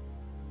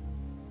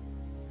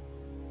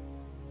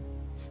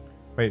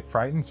 Wait,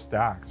 frighten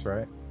stacks,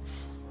 right?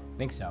 I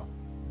think so.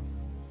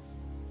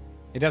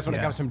 It does when it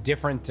Yeah. comes from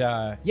different.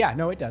 Yeah,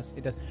 no, it does.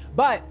 It does.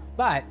 But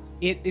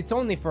it's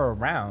only for a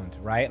round,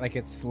 right? Like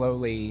it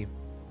slowly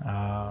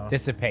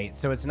dissipates,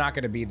 so it's not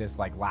going to be this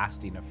like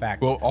lasting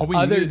effect. Well, all we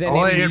other needed- than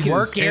all if you it'd can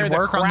work, scare it'd the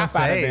work on crap the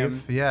out of him.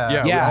 save. Yeah.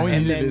 Yeah, Yeah, all we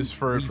and needed then is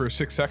for we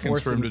 6 seconds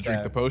force for him him to drink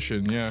to- the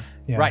potion. Yeah.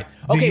 Yeah. Right.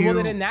 Do Okay. Well, you-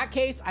 then in that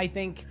case, I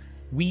think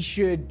we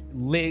should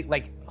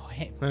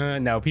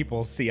no, people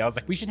will see. I was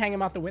like, we should hang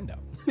him out the window.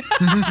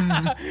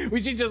 We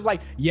should just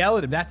like yell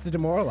at him. That's the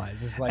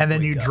demoralize. It's like, And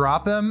then you wake up.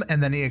 drop him,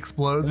 and then he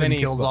explodes And then and he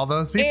kills all explodes.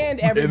 those people. And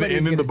And, everybody's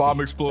and then gonna the bomb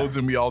see it. explodes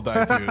and we all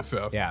die too.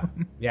 So Yeah.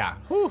 Yeah.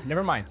 Whew,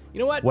 never mind. You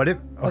know what? What if?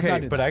 Let's Okay,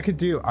 not do but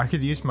that. I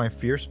could use my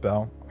fear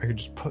spell. I could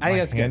just put I think my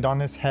that's hand good. on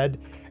his head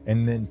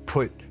and then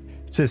put.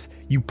 It says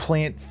you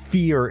plant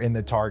fear in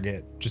the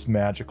target just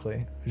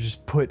magically.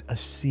 Just put a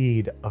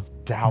seed of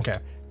doubt Okay.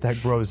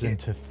 that grows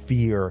into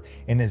fear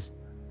in his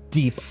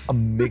deep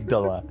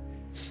amygdala,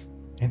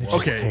 and it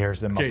just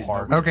tears them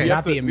apart. no, Okay. we Not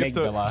have the we have to-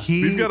 amygdala.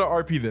 We've got to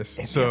RP this.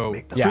 So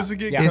Yeah,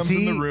 Frizzigig yeah. comes Is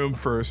in the he- room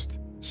first,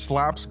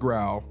 slaps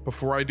Growl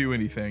before I do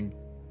anything.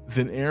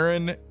 Then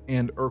Aaron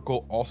and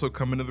Urkel also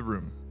come into the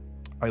room.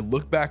 I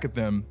look back at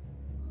them,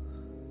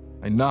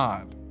 I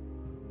nod,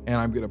 and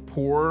I'm gonna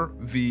pour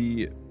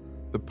the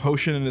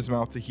potion in his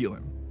mouth to heal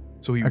him.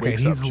 So he Okay,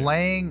 wakes up. he's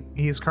James.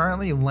 he's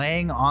currently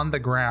laying on the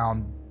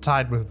ground,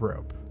 tied with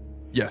rope.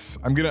 Yes,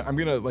 I'm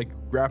gonna like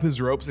grab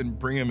his ropes and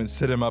bring him and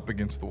sit him up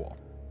against the wall.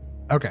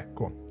 Okay,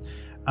 cool.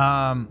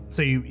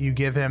 So you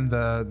give him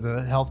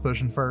the health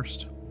potion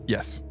first.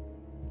 Yes.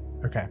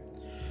 Okay.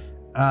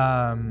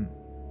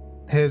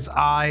 His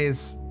eye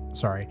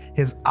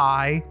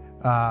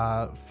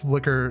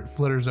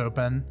flitters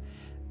open,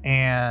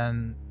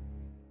 and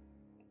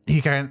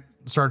he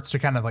starts to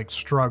kind of like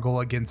struggle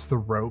against the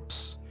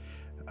ropes.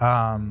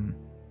 I'm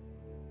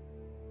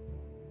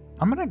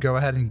gonna go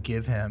ahead and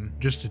give him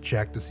just to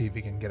check to see if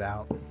he can get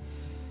out.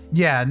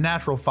 Yeah,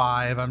 natural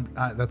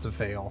 5. That's a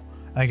fail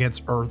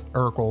against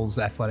Urkel's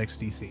athletics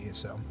DC.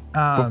 So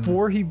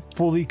Before he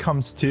fully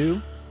comes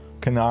to,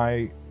 can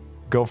I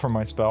go for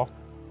my spell?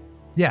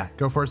 yeah,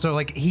 go for it. So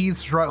like he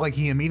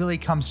immediately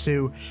comes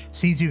to,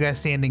 sees you guys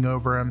standing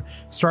over him,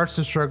 starts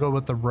to struggle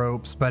with the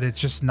ropes, but it's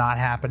just not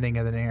happening.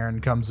 And then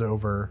Aaron comes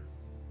over.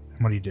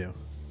 What do you do?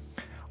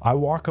 I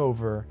walk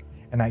over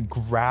and I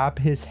grab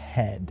his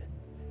head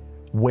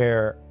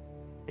where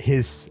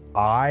his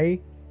eye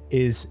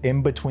is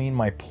in between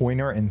my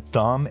pointer and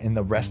thumb and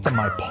the rest of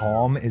my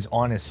palm is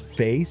on his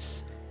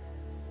face.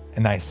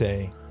 And I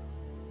say,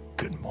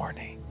 "Good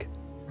morning."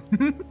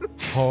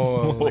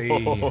 Holy.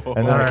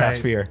 And then I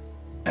cast fear.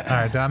 All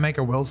right, do I make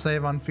a will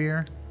save on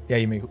fear? Yeah,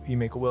 you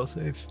make a will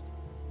save.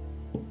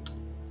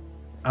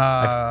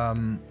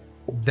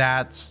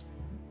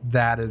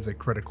 That is a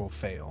critical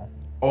fail.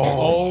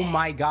 Oh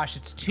my gosh,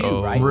 it's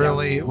 2, right?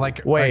 Really? Down 2?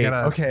 Like, Wait, I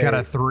got okay.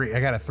 a 3. I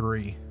got a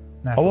 3. Oh,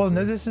 Natural well,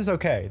 no, 3. this is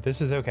okay.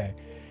 This is okay.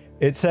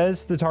 It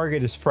says the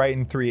target is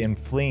frightened 3 and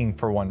fleeing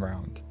for 1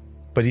 round,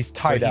 but he's So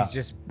tied up. he's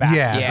just back.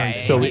 Yeah,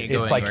 So he can't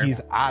go it's like anywhere.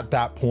 he's at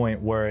that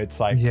point where it's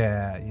like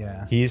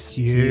Yeah. he's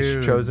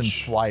Huge. chosen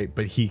flight,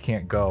 but he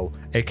can't go,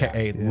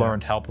 aka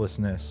learned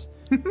helplessness.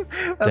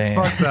 That's Damn.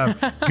 fucked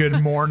up.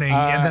 Good morning,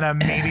 and then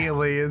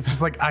immediately it's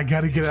just like I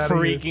gotta get out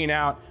of here. Freaking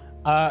out.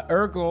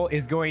 Urkel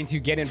is going to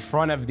get in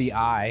front of the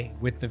eye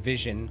with the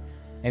vision,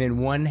 and in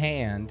one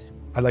hand,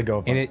 I let go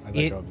of and him.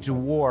 it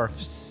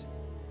dwarfs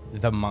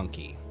the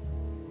monkey.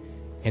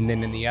 And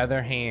then in the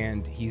other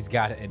hand, he's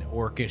got an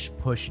orcish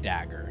push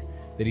dagger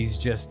that he's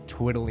just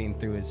twiddling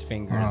through his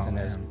fingers. Oh, And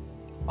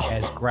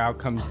as Grau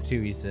comes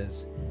to, he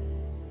says,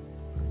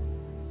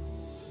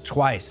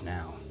 "Twice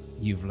now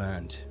you've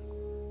learned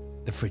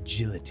the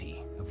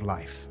fragility of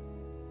life.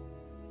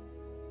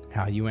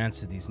 How you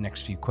answer these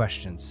next few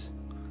questions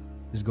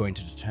is going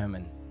to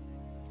determine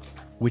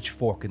which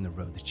fork in the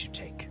road that you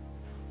take."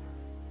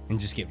 And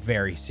just get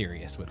very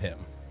serious with him.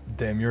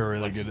 Damn, you're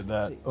really good at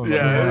that. Oh,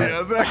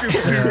 Yeah, Zach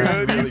is too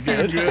good. He's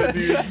too good,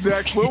 dude.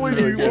 Zach, what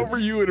were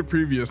you in a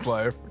previous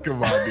life?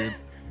 Come on, dude.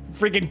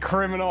 Freaking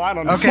criminal, I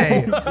don't know.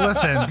 Okay,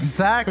 listen,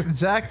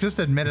 Zach just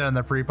admitted on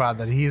the pre-pod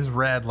that he's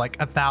read like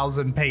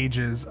 1,00000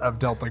 pages of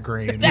Delta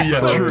Green. That's Yeah,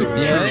 so true. true.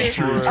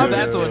 Yeah,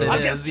 that's what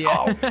it is.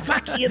 Yeah.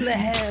 Fuck you in the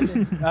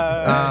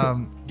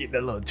head. Getting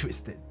a little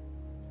twisted.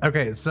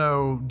 Okay,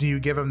 so do you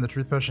give him the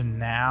truth potion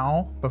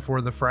now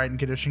before the frightened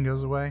condition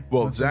goes away?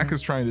 Well, Zach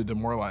is trying to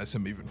demoralize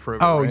him even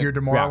further. Oh, right? you're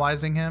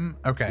demoralizing him?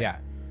 Okay. Yeah.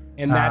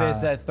 And that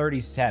is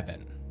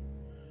 37.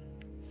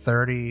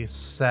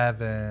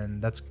 37.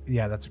 That's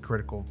a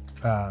critical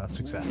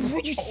success. Are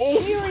you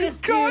Oh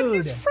serious, my God, dude?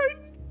 he's frightened.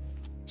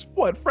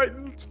 What?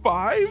 Frightened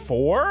 5?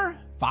 4?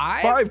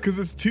 5? 5 because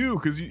it's 2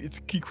 because it's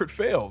key crit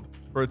failed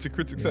or it's a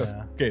crit success.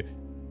 Yeah. Okay,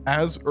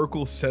 as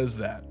Urkel says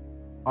that,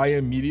 I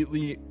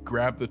immediately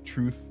grab the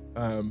truth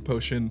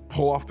potion,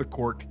 pull off the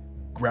cork,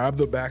 grab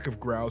the back of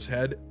Grau's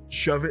head,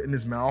 shove it in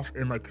his mouth,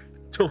 and like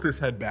tilt his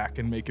head back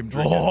and make him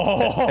drink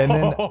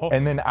it.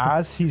 And then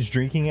as he's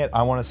drinking it,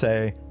 I want to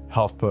say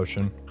health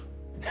potion.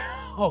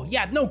 Oh,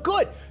 yeah, no,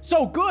 good.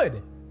 So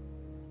good.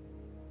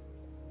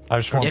 I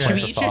just want Yeah, to should plant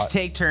we the each just thought.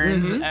 take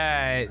turns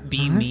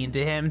being mean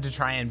to him to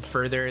try and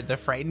further the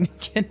frightened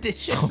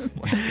condition?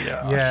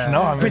 Yeah.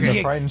 No, I mean Frizzy the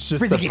get- frightened's just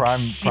Frizzy the get prime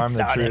shits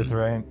the on truth, him.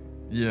 right?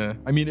 Yeah,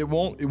 I mean it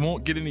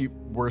won't get any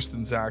worse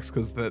than Zach's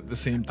because the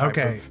same type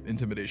Okay. of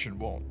intimidation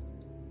won't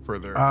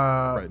further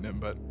Uh, frighten him.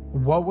 But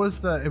What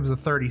was it was a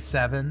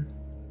 37?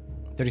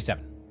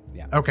 37.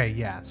 Yeah. Okay,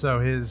 yeah. So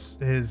his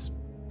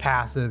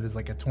passive is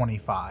like a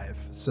 25.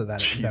 So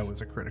that was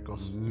a critical.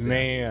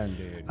 Man,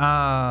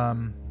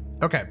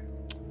 dude. Okay.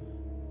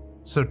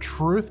 So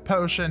truth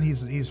potion,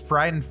 he's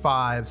frightened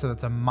 5, so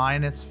that's a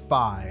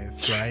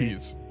 -5, right?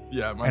 jeez,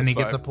 yeah, And he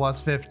gets a -5. plus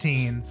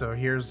 15. So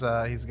here's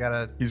he's got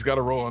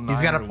a roll a 9.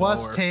 he's got a or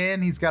plus lower.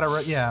 10. He's got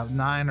a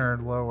 9 or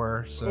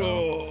lower. So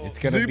It's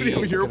Does gonna anybody be- have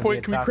a it's hero gonna be point?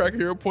 a Can we toss-up. crack a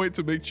hero point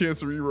to make chance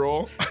to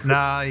reroll?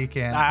 no, you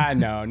can't.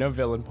 No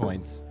villain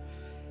points.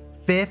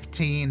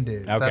 15,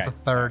 dude. So that's a Okay.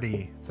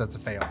 30. So that's a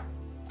fail.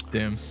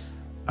 Damn.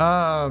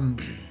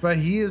 But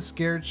he is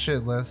scared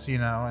shitless,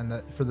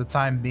 and for the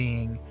time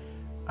being.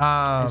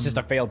 It's just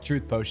a failed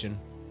truth potion.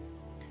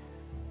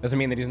 Doesn't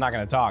mean that he's not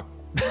going to talk.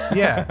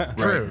 yeah,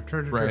 true.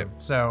 right.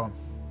 So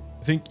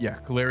I think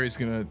Kalari's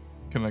gonna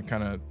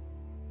kind of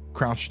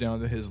crouch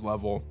down to his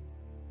level,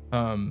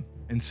 and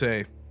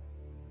say,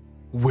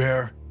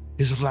 "Where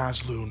is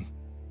Laslunn?"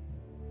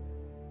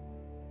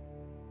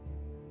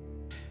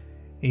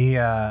 he,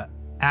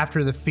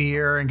 after the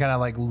fear and kind of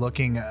like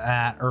looking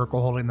at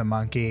Urkel holding the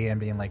monkey and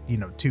being like,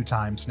 2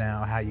 times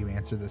now, how you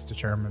answer this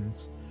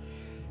determines.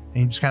 And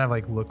he just kind of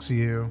like looks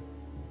you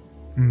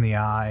in the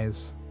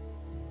eyes,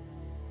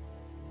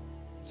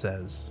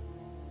 says,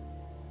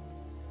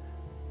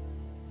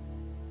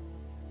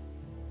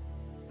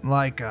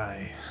 "Like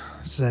I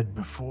said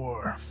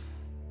before,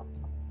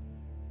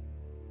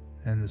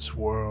 in this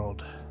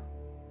world,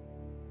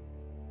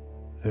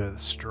 They're the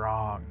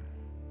strong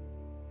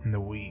and the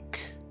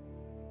weak.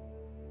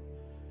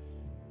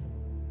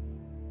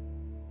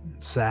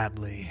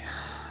 Sadly,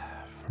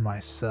 for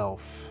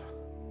myself,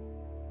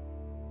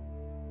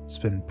 it's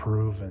been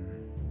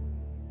proven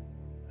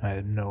I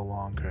am no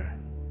longer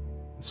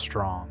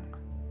strong.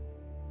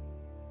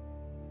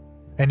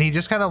 And he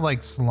just kind of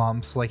like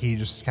slumps, like he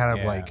just kind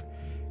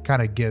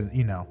of gives,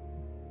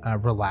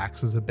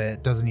 relaxes a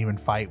bit, doesn't even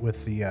fight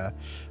with the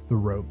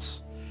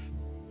ropes.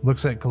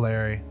 Looks at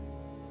Kaleri.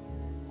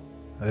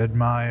 I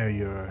admire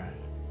your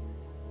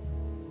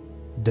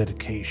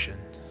dedication,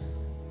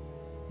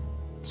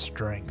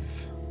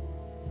 strength.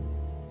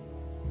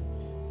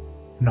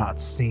 Not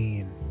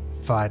seen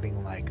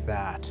fighting like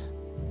that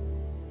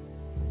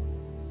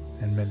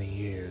in many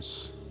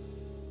years.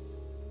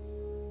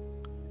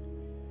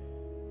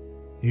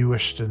 You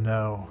wish to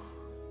know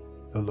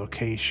the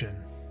location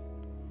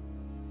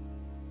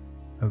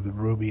of the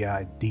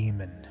ruby-eyed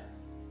demon.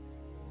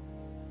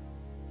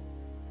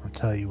 I'll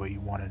tell you what you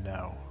want to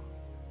know.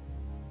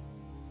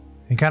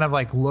 He kind of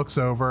like looks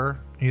over,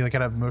 he like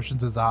kind of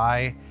motions his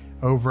eye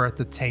over at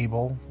the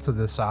table to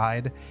the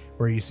side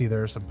where you see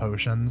there are some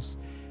potions,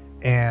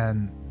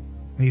 and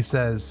he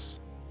says,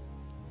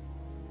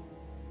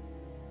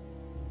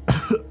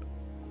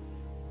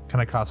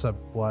 kind of coughs up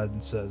blood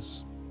and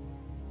says,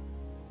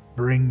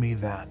 bring me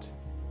that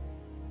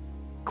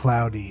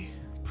cloudy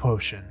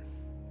potion.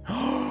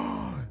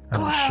 Cloud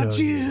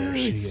show you where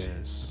she juice!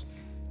 is.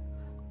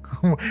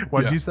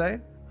 What'd you say?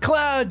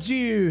 Cloud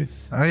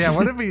juice! Oh yeah,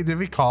 what did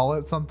we call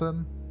it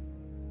something?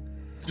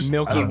 I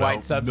Milky don't know.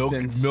 white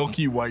substance.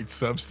 Milky white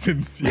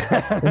substance.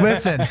 Yeah.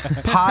 Listen,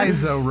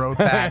 Paizo wrote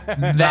that.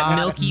 That not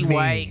milky me.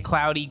 white,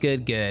 cloudy,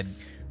 good.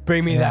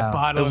 Bring me Yeah. that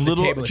bottle a on the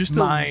little, table. just It's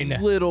mine.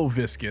 a little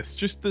viscous,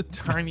 just the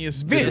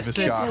tiniest bit of Viscous,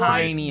 viscosity.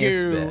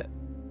 Tiniest you. bit.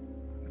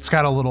 It's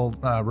got a little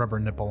rubber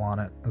nipple on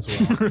it as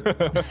well.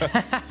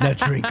 Now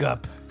drink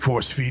up.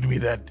 Force feed me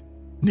that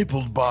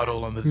nippled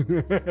bottle on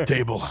the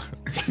table.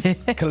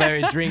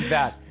 Kaleri, drink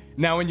that.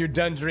 Now when you're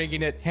done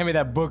drinking it, hand me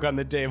that book on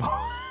the table.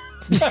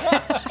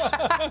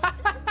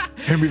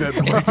 Hand me that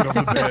blanket on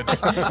the bed.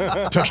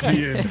 Tuck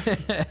me in,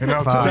 and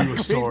I'll tell you a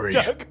story.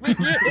 Tuck me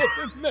in.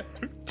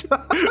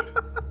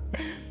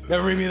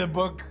 Now read me the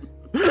book.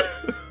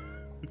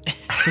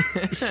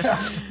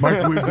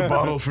 Microwave the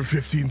bottle for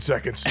 15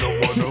 seconds, no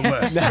more, no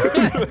less.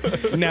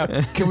 Now,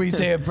 can we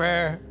say a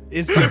prayer?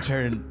 It's your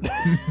turn.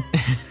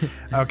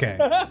 Okay.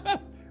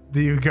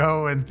 Do you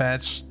go and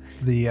fetch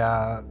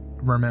the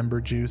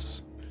remember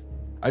juice?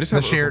 I just The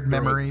have shared Urkel throw it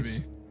to memories?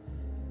 me.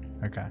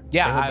 Okay.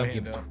 Yeah, I hold I'll my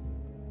give hand out.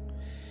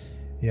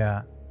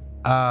 Yeah.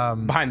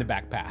 behind the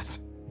back pass.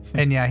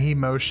 And yeah, he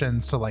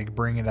motions to like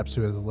bring it up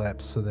to his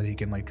lips so that he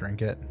can like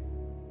drink it.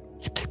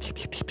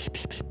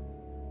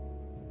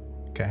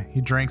 Okay,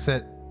 he drinks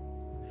it.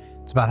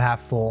 It's about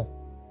half full.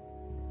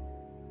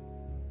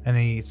 And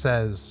he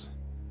says,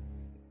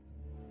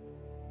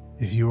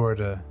 if you were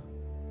to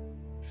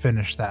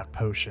finish that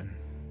potion,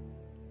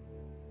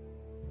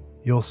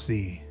 you'll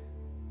see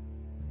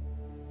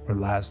where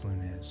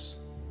Laslunn is.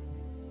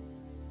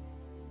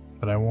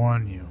 But I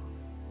warn you,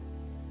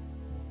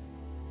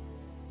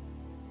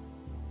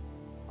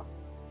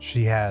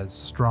 she has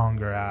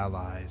stronger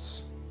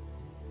allies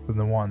than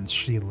the ones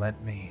she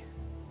lent me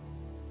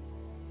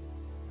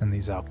and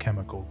these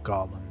alchemical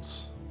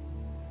golems.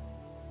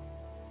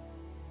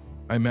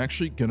 I'm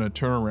actually gonna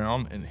turn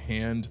around and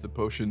hand the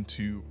potion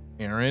to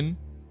Aaron,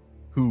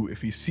 who,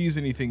 if he sees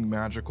anything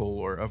magical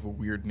or of a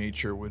weird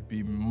nature, would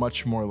be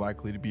much more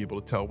likely to be able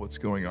to tell what's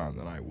going on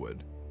than I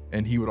would.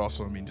 And he would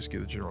also, just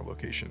give the general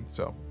location.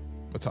 So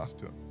I'll toss it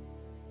to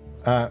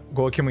him.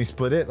 Well, can we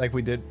split it like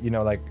we did?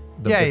 Like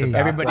Yeah, yeah, yeah.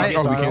 Everybody I-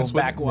 gets we a can little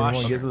split it? backwash.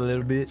 One gets a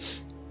little bit,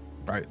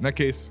 All right, in that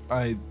case,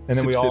 and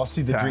then we all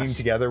see the dream pass.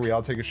 together. We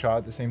all take a shot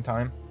at the same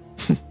time.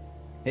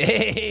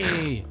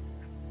 Hey,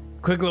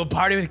 quick little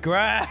party with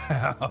Growl.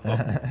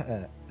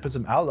 Put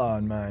some outlaw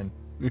in mine.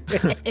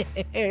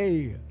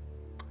 Hey,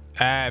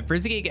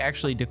 Frizzigig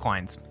actually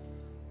declines.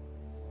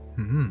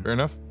 Fair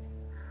enough.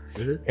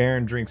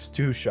 Aaron drinks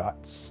 2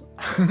 shots.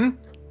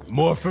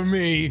 more for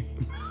me.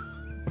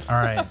 All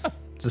right.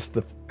 Just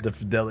the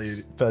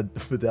fidelity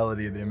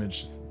of the image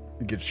just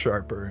gets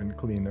sharper and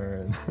cleaner.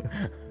 And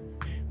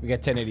We got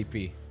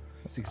 1080p,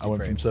 60 I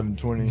went from frames.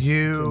 720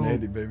 You- to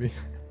 1080, baby.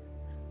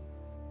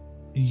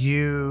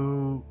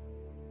 You,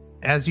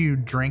 as you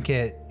drink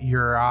it,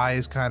 your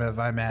eyes kind of,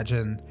 I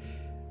imagine,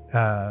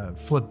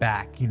 flip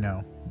back,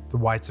 the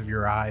whites of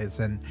your eyes,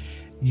 and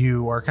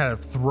you are kind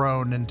of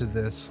thrown into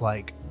this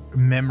like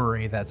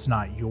memory that's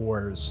not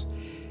yours.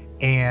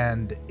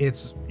 And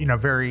it's,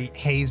 very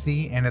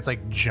hazy, and it's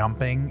like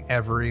jumping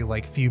every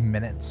like few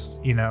minutes,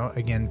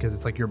 again, because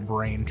it's like your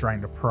brain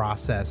trying to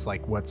process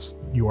like what's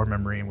your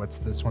memory and what's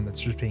this one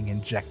that's just being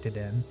injected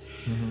in.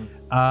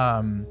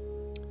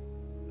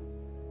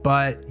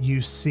 But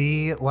you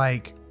see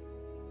like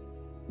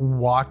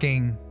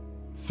walking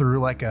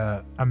through like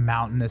a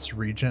mountainous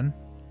region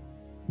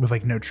with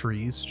like no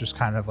trees, just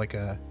kind of like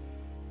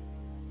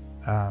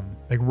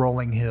like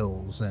rolling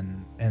hills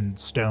and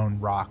stone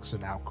rocks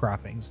and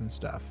outcroppings and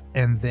stuff.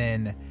 And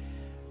then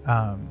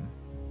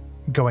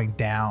going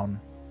down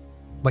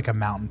like a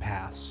mountain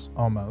pass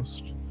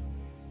almost.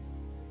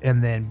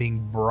 And then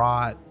being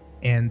brought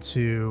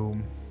into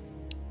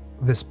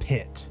this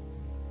pit.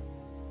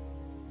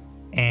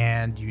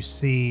 And you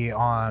see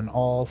on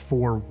all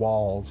four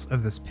walls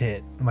of this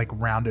pit, like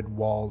rounded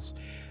walls,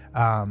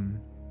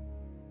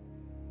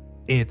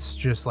 it's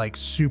just like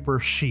super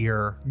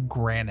sheer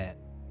granite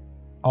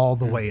all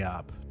the way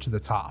up to the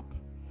top,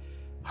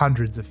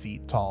 hundreds of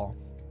feet tall.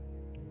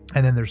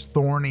 And then there's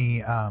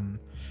thorny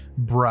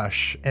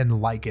brush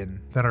and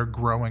lichen that are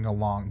growing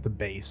along the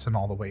base and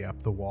all the way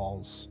up the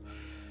walls.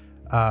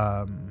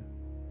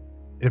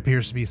 It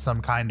appears to be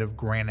some kind of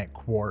granite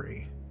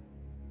quarry.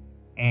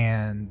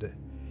 And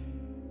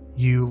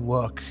you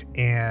look,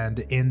 and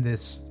in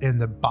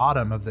the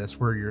bottom of this,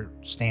 where you're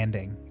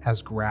standing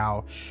as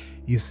Grau,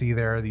 you see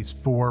there are these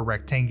 4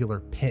 rectangular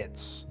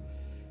pits,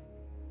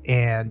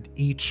 and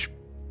each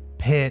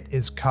pit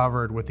is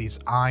covered with these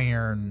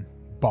iron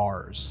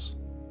bars,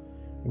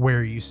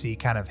 where you see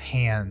kind of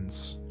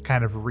hands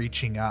kind of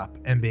reaching up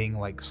and being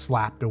like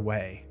slapped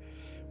away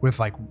with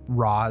like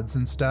rods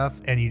and stuff,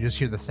 and you just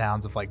hear the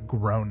sounds of like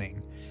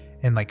groaning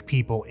and like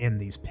people in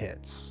these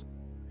pits.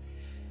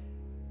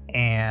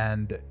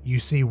 And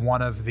you see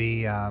one of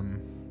the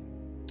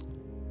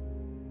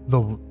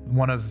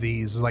one of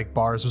these like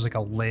bars, there's like a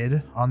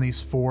lid on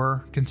these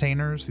 4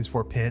 containers, these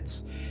 4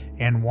 pits,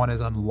 and one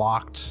is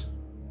unlocked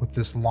with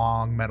this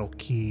long metal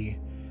key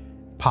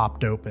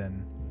popped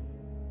open.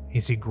 You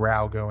see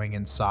Grau going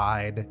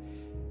inside,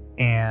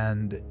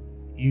 and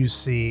you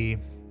see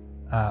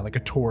like a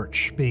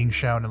torch being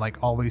shown, and like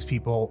all these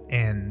people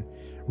in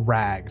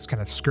rags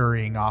kind of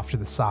scurrying off to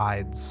the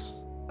sides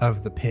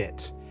of the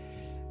pit,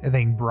 and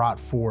then brought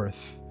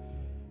forth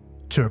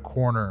to a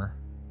corner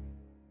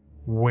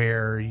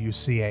where you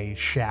see a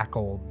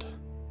shackled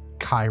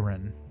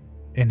Chiron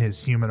in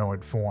his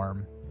humanoid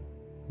form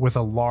with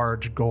a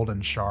large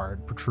golden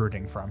shard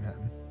protruding from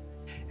him.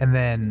 And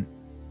then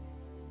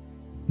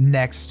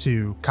next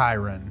to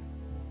Chiron,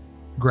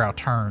 Grau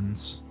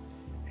turns,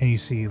 and you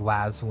see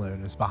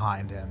Laslunn is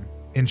behind him,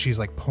 and she's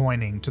like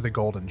pointing to the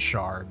golden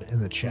shard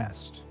in the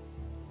chest.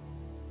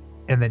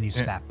 And then you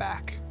snap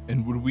back.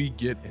 And would we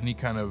get any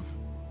kind of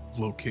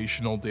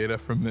locational data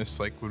from this?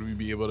 Like, would we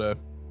be able to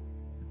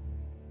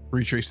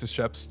retrace the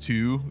steps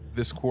to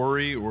this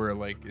quarry, or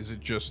like, is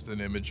it just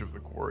an image of the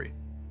quarry?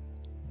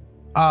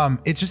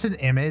 It's just an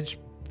image,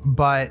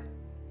 but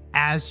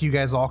as you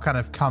guys all kind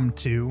of come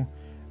to,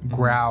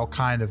 Grau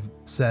kind of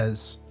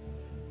says,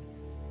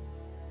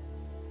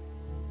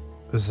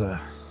 "There's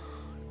a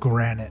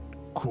granite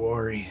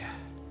quarry,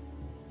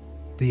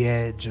 the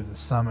edge of the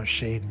Summer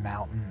Shade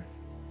Mountain,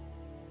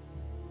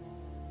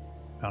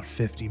 about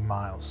 50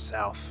 miles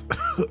south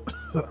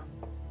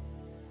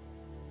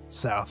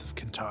south of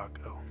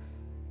Kintargo.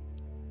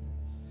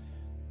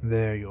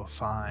 There you'll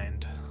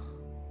find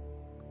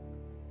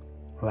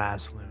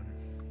Laslunn."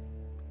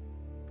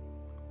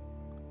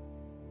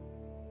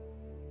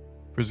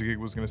 Frizzigig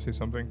was going to say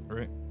something,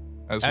 right?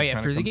 As Oh we yeah, kinda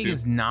come Frizzigig to.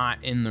 is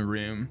not in the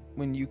room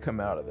when you come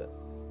out of it.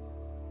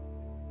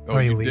 Oh,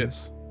 he you did.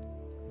 leaves.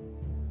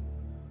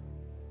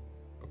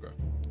 Okay.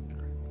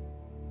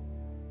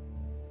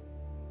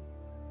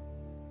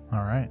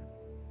 All right.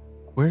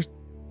 Where's...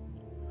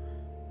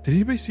 Did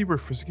anybody see where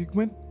Frizzigig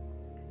went?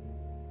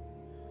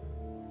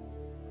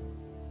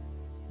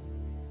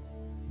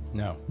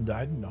 No.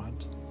 I did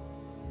not.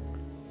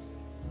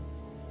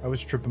 I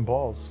was tripping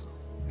balls.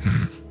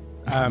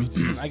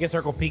 I guess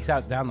Urkel peeks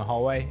out down the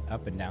hallway,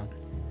 up and down.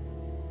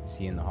 Is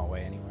he in the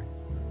hallway anywhere?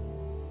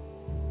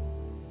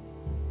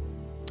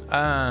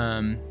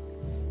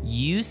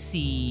 You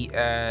see,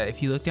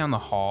 if you look down the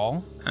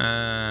hall,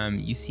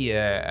 you see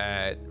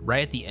a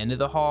right at the end of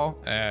the hall,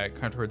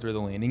 kind of towards where the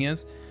landing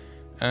is.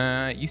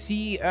 You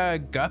see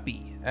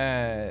Guppy,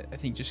 I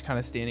think, just kind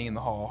of standing in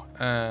the hall,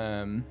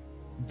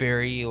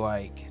 very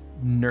like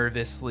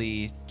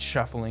nervously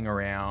shuffling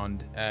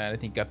around. I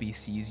think Guppy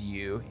sees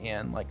you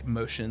and like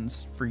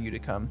motions for you to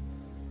come.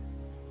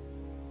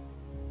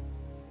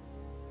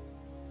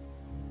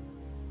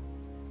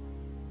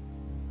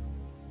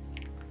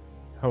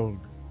 Hold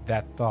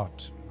that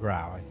thought,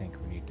 Grau. I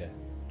think we need to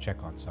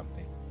check on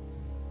something.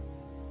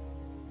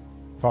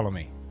 Follow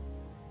me.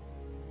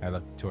 I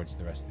look towards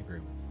the rest of the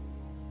group.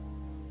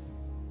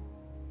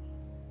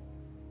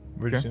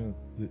 We're just gonna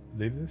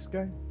leave this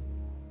guy?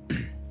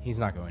 He's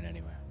not going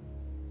anywhere.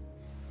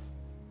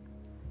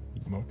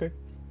 Okay.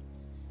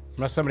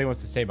 Unless somebody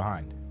wants to stay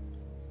behind.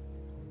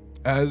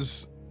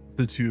 As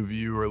the two of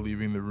you are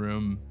leaving the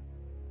room,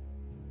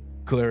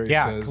 Clary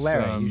Yeah, says,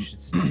 Clary, you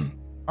should see.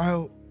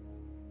 I'll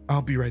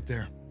be right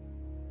there.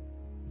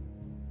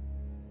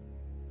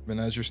 And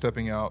as you're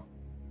stepping out,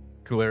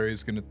 Clary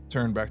is going to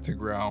turn back to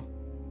Grau.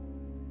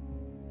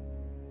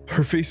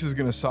 Her face is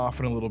going to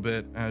soften a little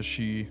bit as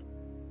she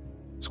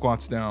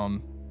squats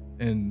down,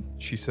 and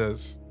she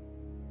says,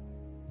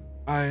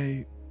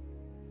 I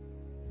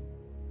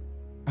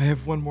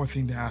have one more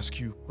thing to ask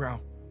you, Grau.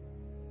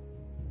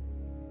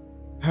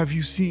 have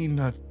you seen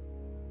an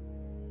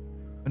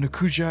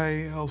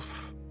Akujai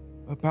elf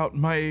about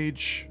my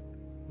age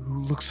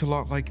who looks a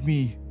lot like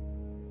me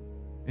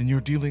in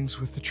your dealings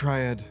with the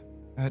Triad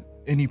at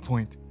any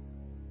point?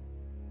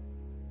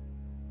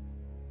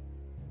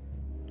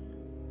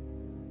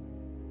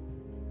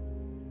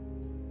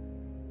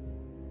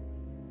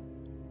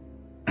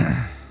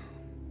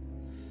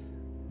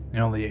 The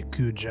only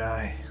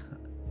Akujai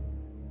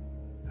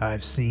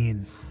I've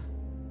seen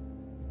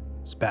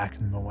is back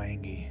in the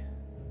Mwangi.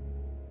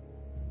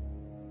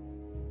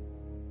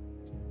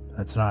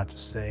 That's not to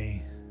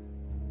say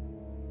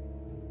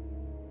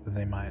that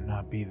they might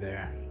not be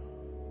there.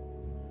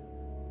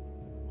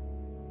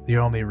 The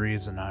only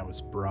reason I was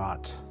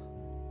brought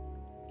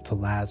to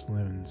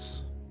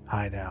Laslunn's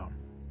hideout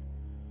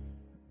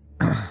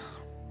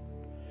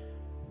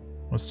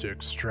was to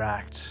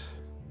extract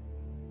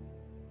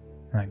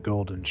that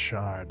golden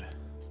shard.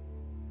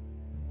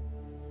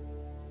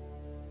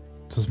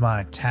 This was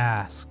my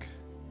task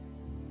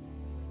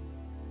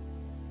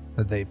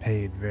that they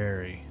paid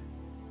very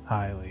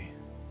highly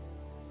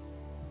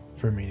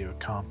for me to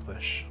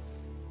accomplish.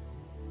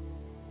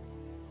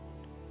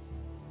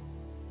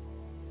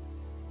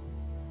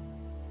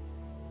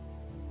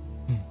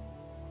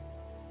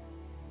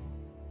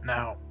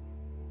 Now,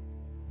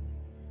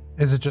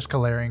 is it just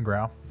Galarian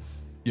Growl?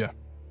 Yeah.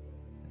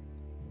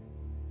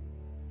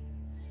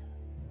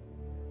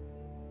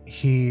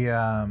 He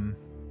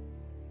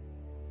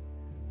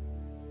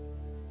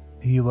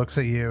looks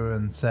at you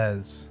and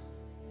says,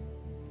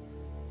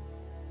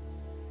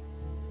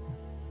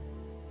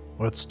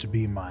 "What's to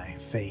be my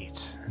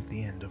fate at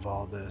the end of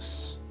all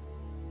this?"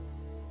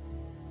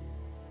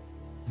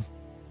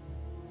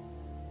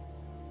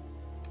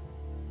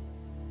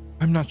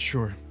 I'm not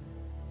sure.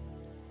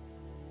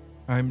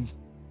 I'm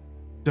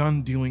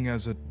done dealing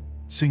as a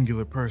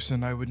singular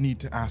person. I would need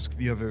to ask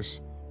the others.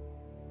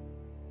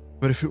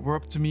 But if it were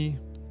up to me,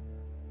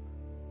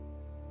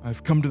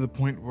 I've come to the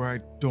point where I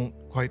don't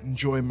quite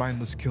enjoy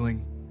mindless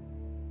killing.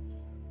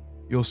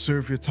 You'll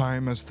serve your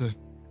time as the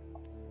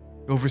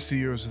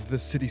overseers of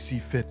this city see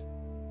fit.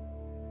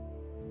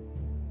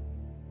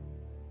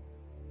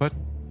 But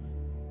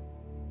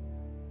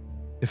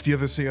if the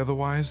others say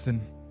otherwise,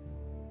 then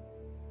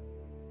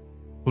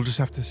we'll just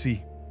have to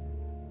see.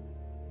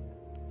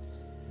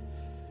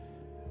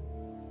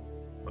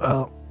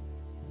 Well,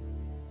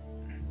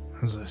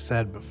 as I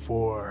said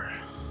before,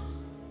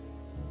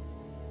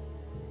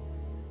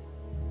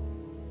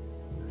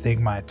 I think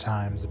my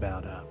time's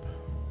about up.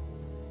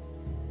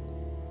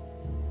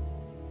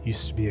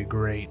 Used to be a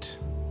great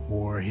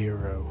war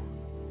hero.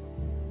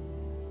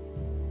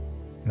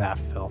 That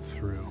fell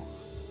through.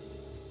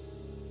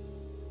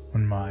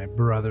 When my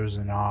brothers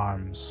in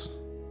arms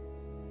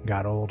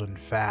got old and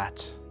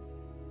fat,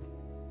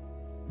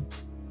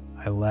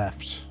 I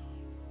left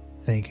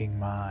thinking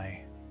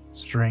my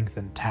strength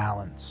and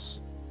talents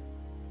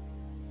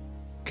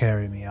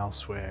carry me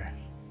elsewhere.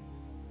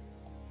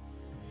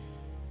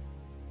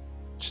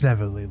 Which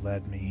never really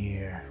led me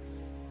here.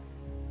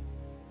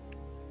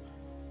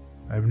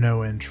 I have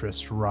no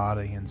interest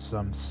rotting in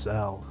some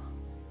cell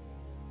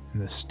in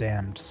this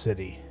damned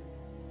city.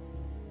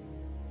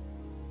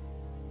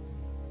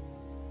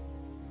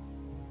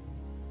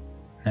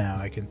 Now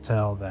I can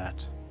tell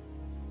that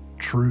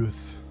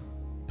truth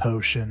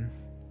potion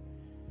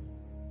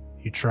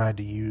you tried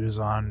to use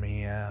on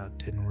me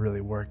didn't really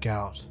work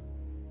out.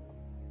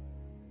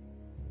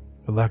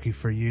 But lucky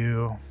for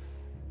you,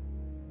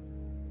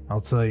 I'll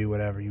tell you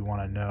whatever you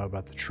want to know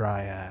about the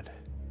Triad.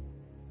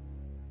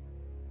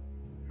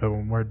 But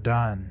when we're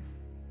done,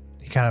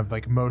 he kind of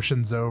like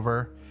motions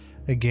over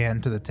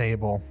again to the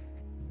table.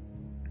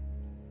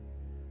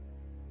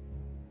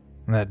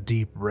 And that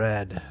deep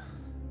red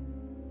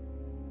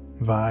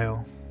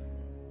vial.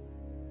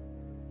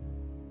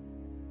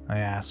 I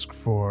ask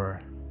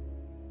for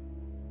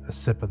a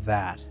sip of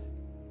that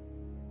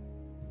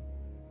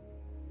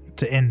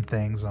to end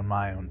things on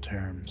my own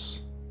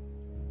terms.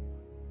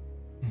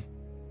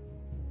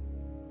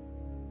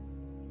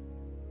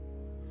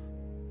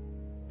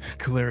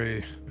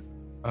 Kaleri,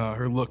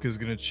 her look is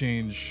going to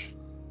change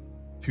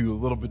to a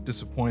little bit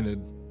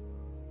disappointed.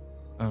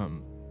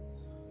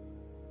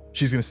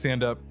 She's going to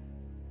stand up.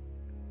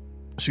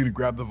 She's going to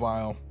grab the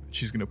vial.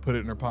 She's going to put it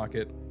in her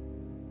pocket.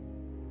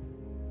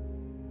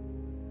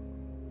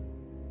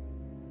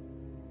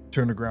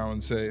 Turn to Growl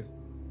and say,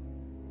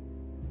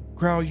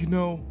 Growl, you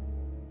know,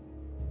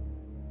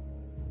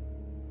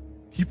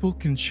 people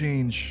can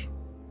change.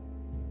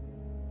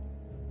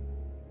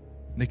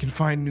 They can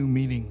find new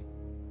meaning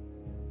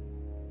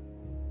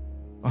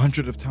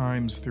 100 of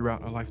times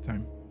throughout a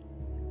lifetime.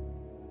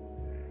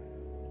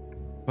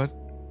 But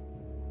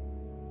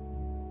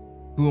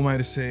who am I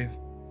to say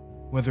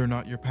whether or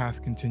not your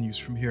path continues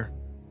from here?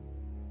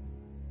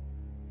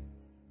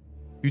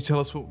 You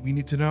tell us what we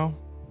need to know.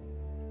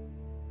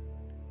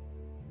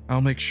 I'll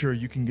make sure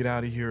you can get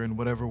out of here in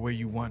whatever way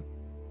you want.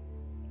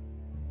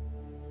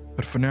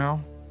 But for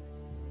now,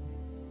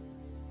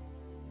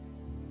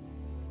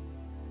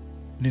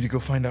 I need to go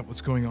find out what's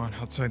going on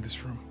outside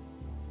this room.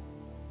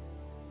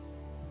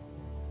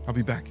 I'll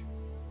be back.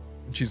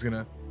 And she's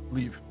gonna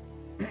leave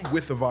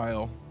with the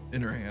vial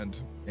in her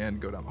hand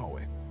and go down the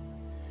hallway.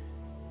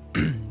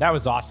 That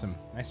was awesome.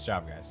 Nice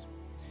job, guys.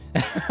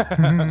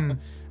 That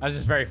was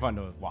just very fun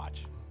to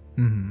watch.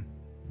 All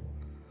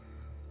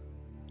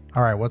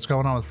right, what's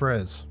going on with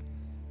Frizz?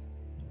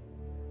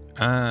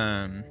 You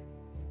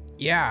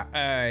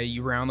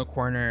round the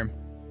corner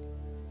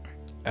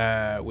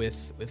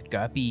with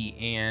Guppy,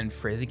 and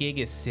Frizzigig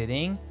is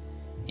sitting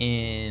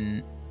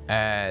in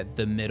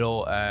the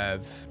middle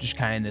of just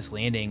kind of in this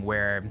landing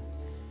where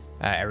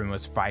everyone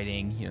was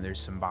fighting. You know, there's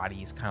some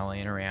bodies kind of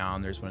laying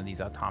around. There's one of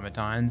these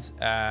automatons,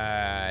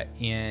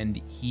 and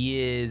he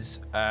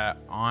is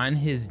on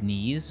his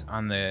knees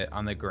on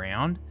the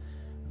ground,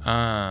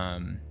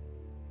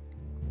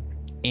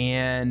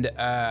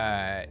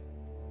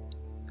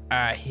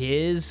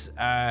 his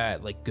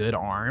like good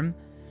arm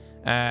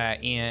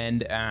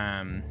and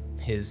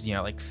his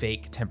like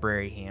fake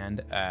temporary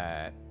hand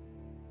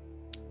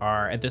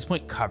are at this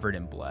point covered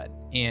in blood,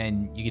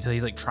 and you can tell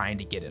he's like trying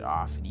to get it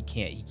off, and he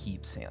can't. He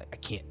keeps saying like, I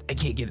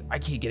can't get it,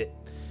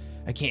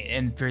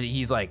 and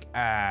he's like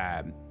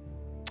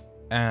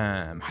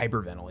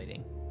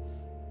hyperventilating.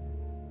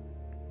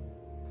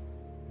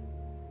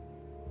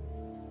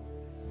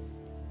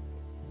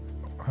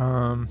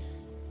 Can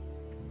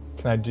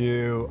I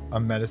do a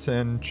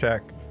medicine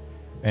check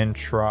and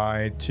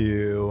try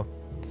to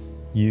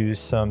use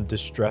some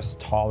distress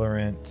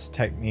tolerance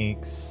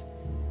techniques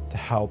to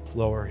help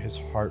lower his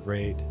heart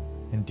rate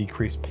and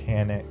decrease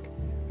panic?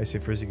 I say,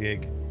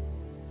 Frizzigig,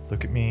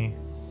 look at me,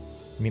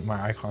 meet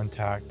my eye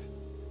contact,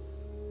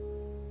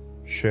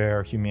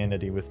 share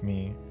humanity with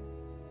me,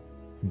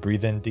 and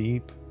breathe in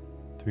deep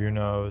through your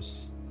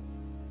nose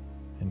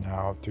and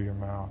out through your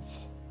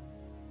mouth.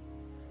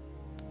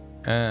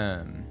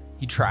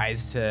 He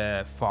tries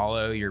to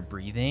follow your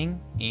breathing,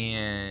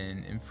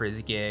 and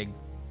Frizzigig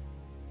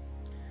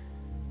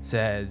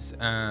says,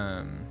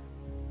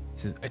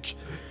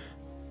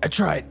 I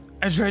tried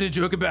to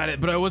joke about it,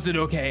 but I wasn't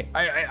okay.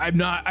 I'm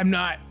not.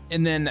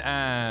 And then,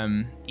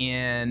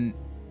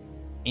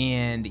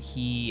 and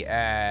he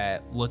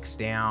looks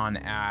down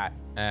at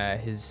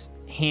his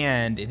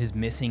hand and his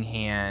missing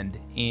hand,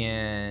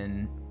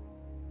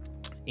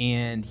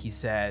 and he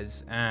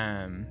says,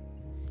 I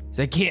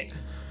can't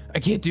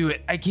do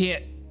it. I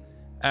can't.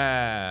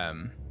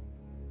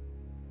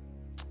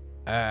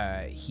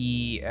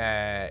 He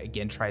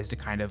again tries to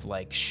kind of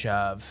like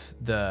shove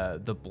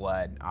the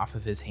blood off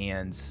of his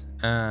hands.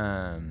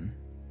 And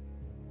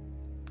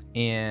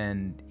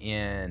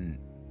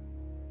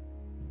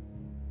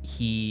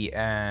he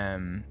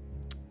and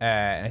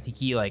I think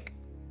he like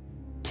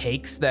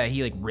takes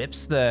he like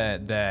rips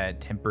the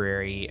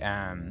temporary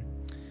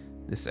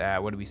this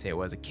what did we say it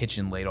was, a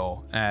kitchen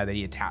ladle that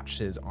he attached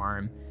to his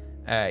arm.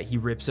 He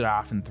rips it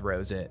off and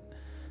throws it.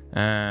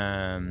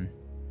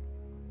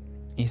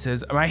 He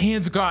says, my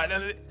hand's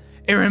gone.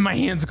 Aaron, my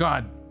hand's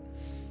gone.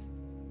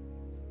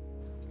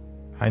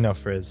 I know,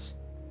 Frizz.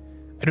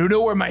 I don't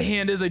know where my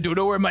hand is. I don't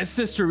know where my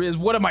sister is.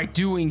 What am I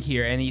doing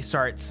here? And he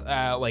starts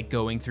like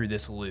going through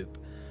this loop.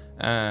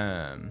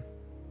 And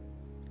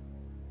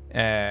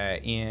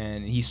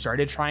he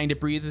started trying to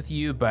breathe with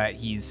you, but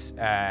he's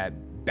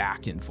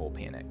back in full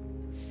panic.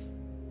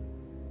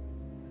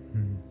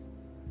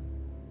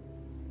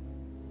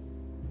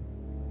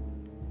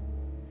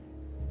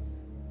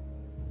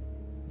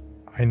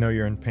 I know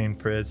you're in pain,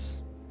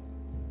 Frizz.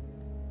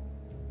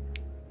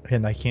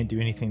 And I can't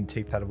do anything to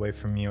take that away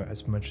from you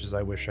as much as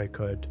I wish I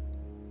could.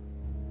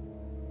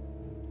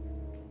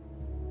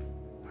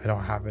 I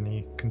don't have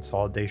any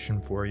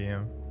consolidation for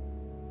you.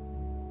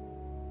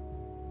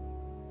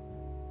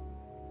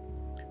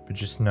 But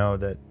just know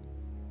that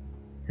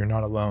you're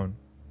not alone.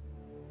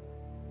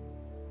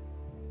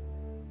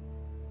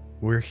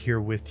 We're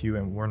here with you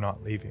and we're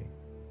not leaving.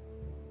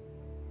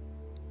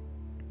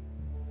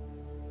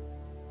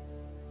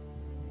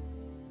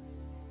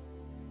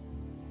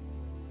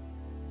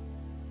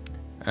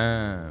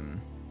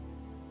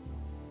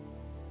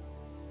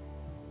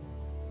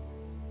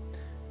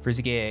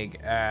 Frizzigig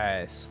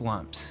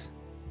slumps,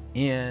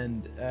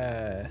 and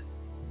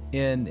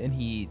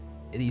he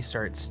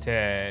starts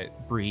to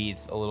breathe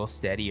a little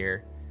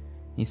steadier.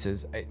 He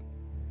says,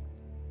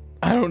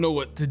 I don't know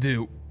what to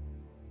do.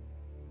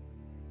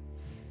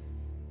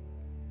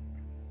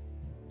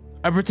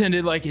 I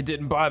pretended like it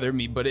didn't bother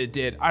me, but it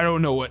did. I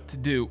don't know what to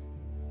do.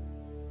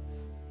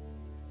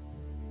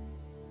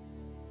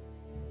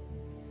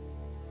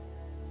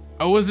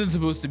 I wasn't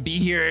supposed to be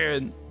here,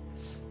 and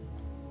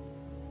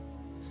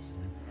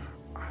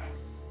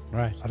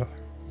Right.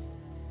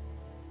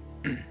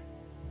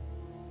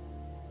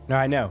 No,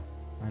 I know,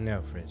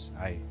 Frizz.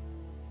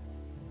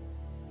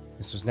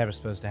 This was never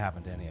supposed to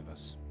happen to any of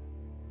us.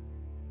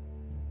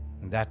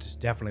 And that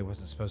definitely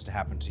wasn't supposed to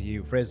happen to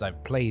you. Frizz,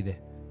 I've played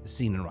the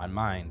scene in my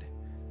mind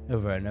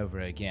over and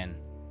over again.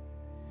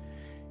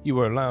 You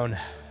were alone.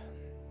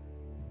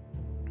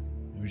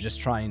 You were just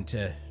trying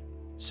to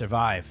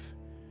survive,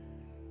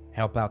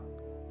 help out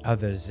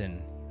others,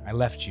 and I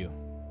left you.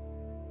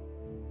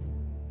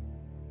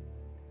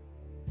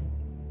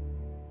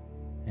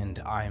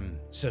 and I'm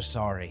so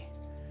sorry.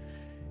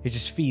 It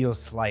just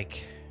feels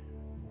like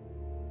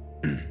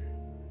you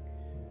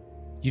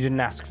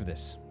didn't ask for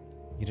this.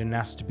 You didn't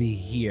ask to be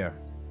here.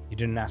 You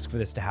didn't ask for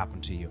this to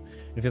happen to you.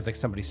 It feels like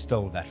somebody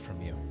stole that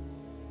from you.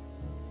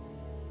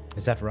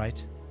 Is that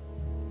right?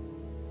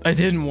 I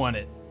didn't want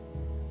it.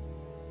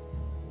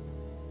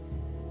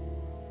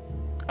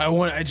 I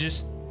wanted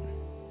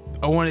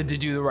to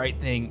do the right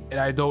thing, and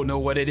I don't know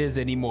what it is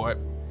anymore.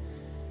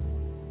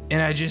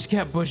 And I just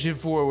kept pushing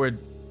forward.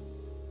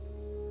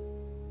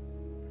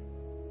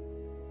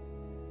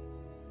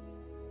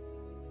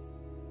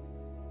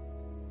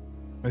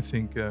 I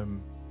think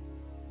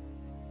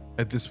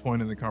at this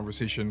point in the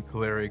conversation,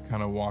 Kaleri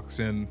kind of walks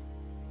in.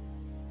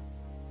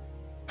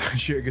 I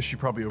guess she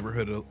probably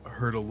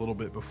heard a little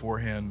bit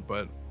beforehand,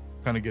 but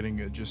kind of getting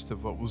a gist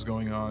of what was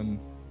going on.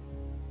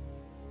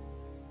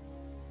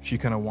 She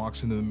kind of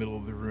walks into the middle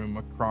of the room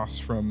across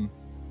from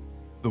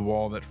the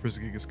wall that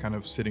Frizzigig is kind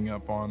of sitting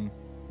up on.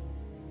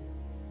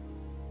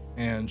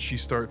 And she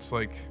starts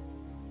like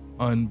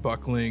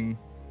unbuckling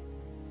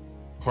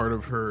part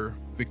of her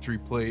victory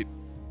plate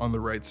on the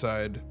right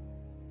side.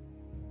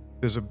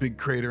 There's a big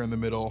crater in the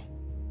middle.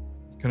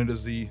 Kind of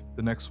does the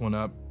next one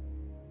up.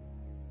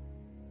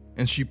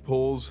 And she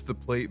pulls the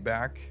plate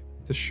back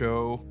to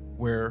show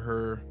where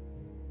her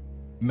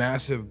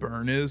massive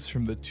burn is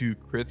from the 2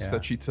 crits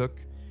that she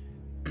took.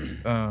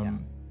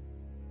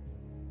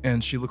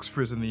 And she looks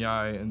Frizz in the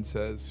eye and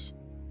says,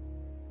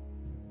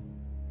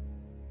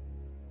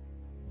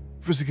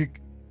 Frizzigig,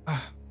 I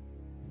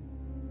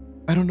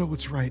don't know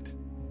what's right.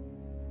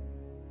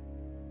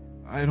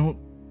 I don't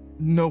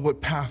know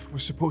what path we're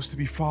supposed to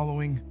be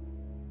following.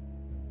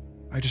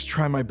 I just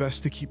try my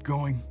best to keep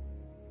going.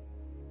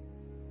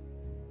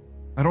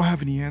 I don't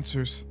have any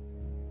answers.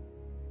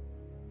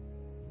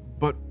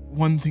 But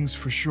one thing's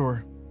for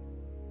sure.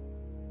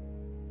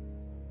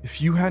 If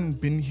you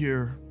hadn't been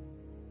here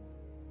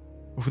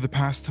over the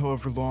past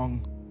however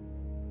long,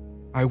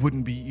 I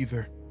wouldn't be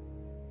either.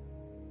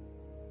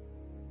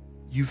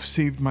 You've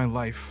saved my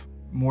life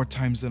more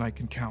times than I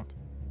can count.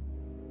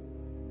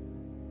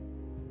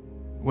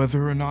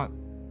 Whether or not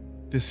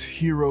this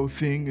hero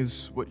thing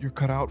is what you're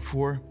cut out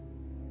for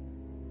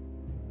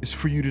is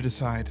for you to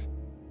decide.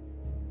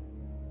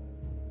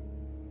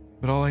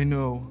 But all I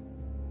know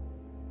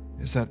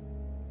is that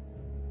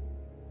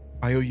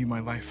I owe you my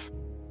life.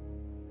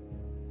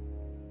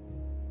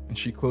 And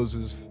she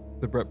closes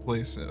the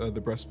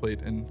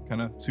breastplate and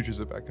kind of sutures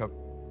it back up.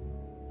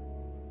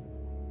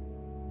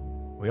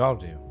 We all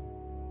do.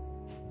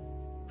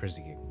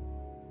 Frizzigig.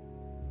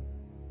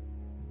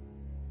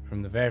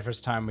 From the very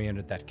first time we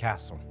entered that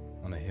castle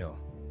on a hill,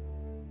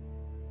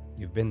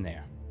 you've been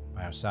there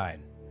by our side.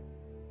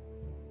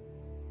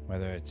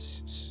 Whether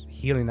it's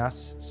healing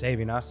us,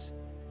 saving us,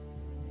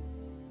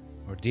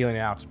 or dealing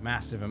out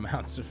massive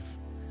amounts of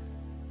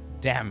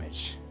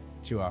damage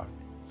to our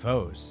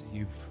foes,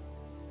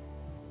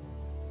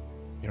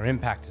 your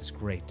impact is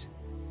great.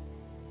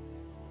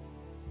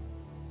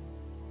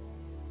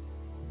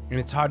 And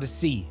it's hard to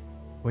see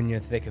when you're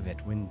in the thick of it,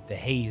 when the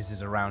haze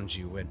is around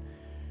you, when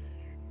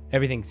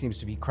everything seems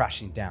to be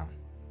crashing down.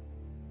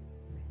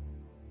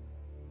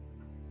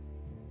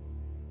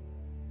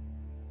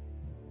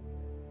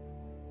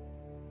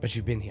 But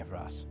you've been here for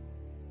us.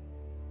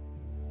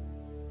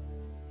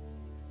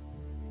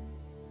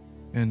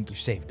 And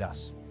You've saved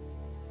us.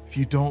 if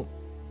you don't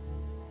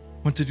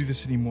want to do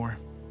this anymore,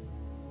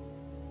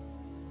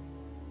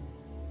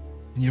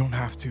 then you don't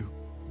have to.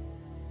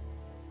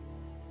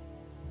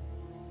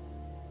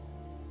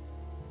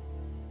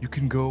 You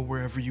can go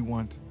wherever you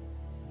want.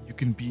 You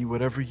can be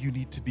whatever you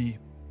need to be.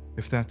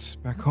 If that's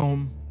back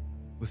home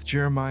with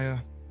Jeremiah,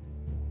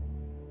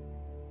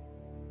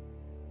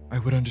 I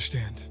would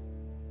understand.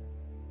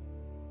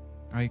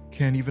 I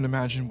can't even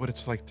imagine what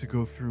it's like to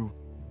go through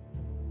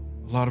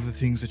a lot of the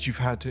things that you've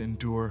had to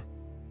endure.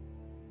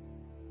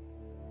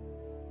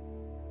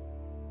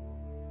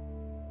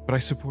 But I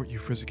support you,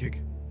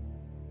 Frizzigig,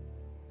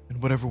 in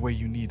whatever way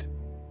you need.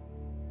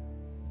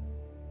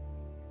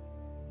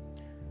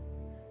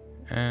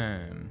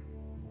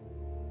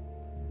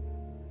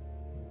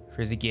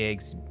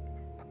 Frizzigig's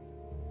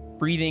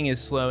breathing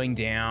is slowing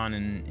down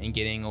and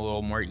getting a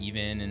little more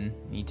even, and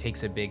he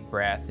takes a big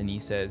breath and he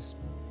says,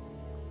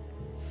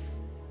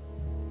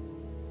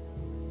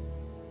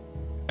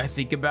 I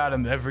think about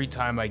him every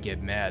time I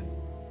get mad.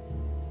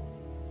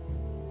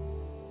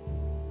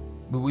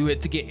 When we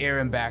went to get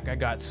Aaron back, I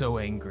got so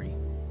angry.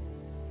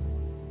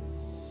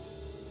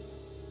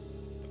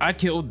 I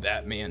killed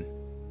that man.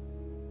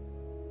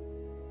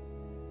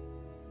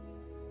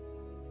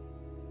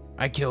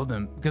 I killed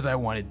him because I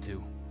wanted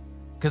to.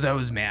 Because I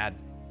was mad.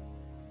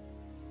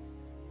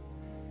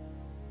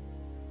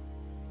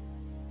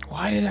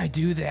 Why did I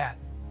do that?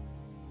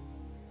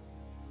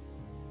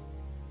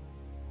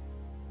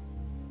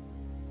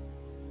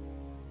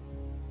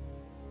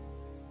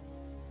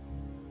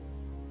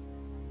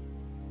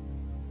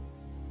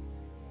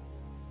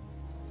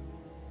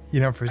 You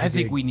know, for I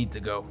think we need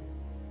to go.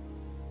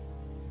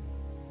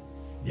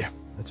 Yeah,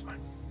 that's fine.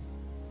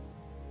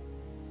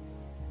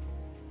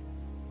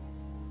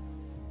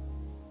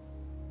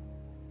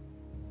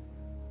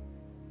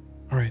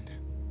 All right.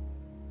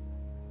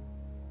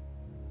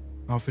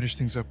 I'll finish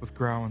things up with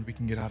Grau and we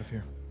can get out of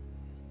here.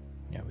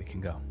 Yeah, we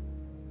can go.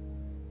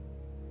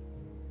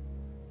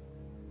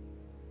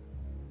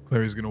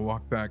 Clary's gonna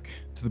walk back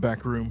to the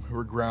back room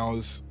where Grau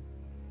is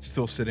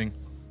still sitting.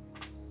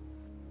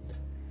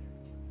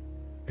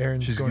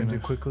 Aaron's She's going gonna-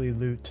 to quickly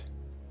loot.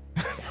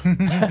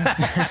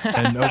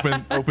 And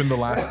open the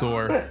last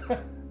door.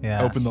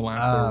 Yeah. Open the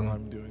last door while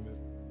I'm doing this.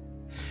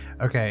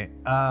 Okay.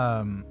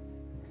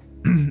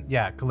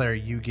 Yeah, Claire,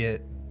 you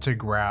get to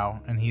Grau,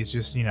 and he's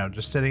just,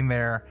 just sitting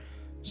there,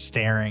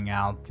 staring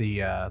out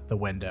the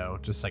window,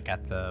 just like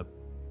at the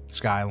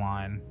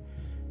skyline.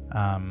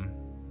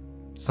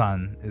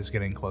 Sun is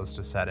getting close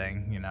to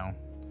setting,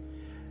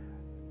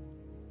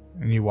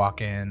 And you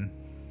walk in,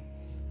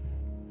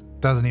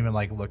 doesn't even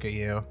look at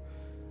you,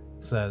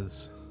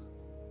 says,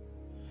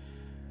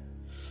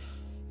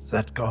 "Is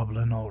that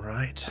goblin all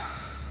right?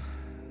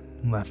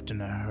 Left in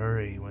a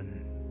hurry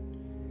when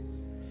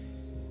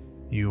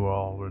you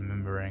all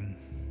remembering."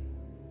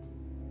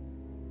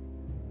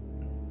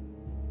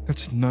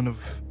 That's none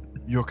of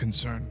your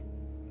concern.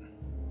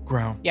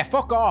 Grau. Yeah,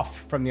 fuck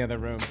off from the other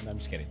room. No, I'm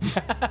just kidding.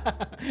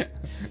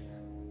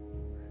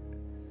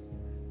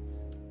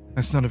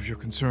 That's none of your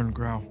concern,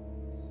 Grau.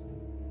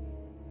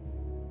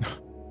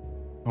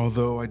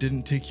 Although I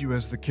didn't take you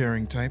as the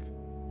caring type.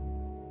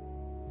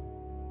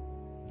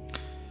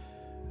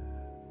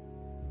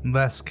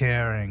 Less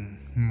caring,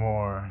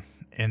 more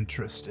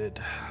interested.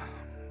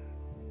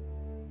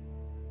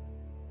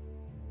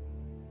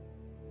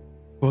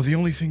 Well, the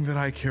only thing that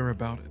I care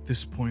about at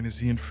this point is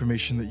the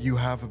information that you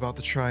have about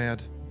the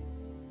Triad.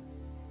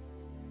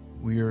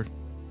 We are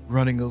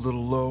running a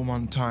little low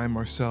on time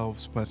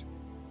ourselves, but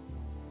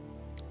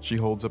she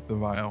holds up the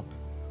vial.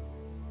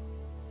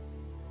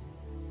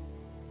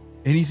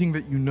 Anything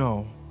that you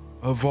know,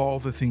 of all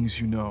the things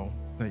you know,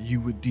 that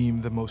you would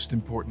deem the most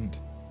important,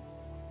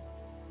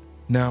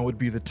 now would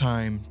be the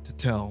time to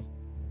tell.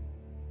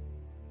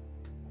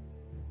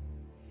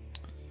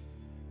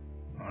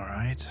 All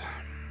right.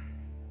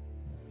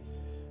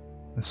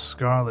 The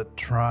Scarlet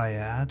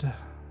Triad,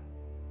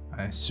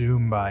 I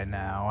assume by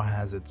now,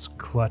 has its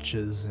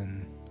clutches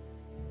in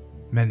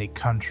many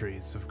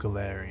countries of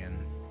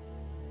Galarian.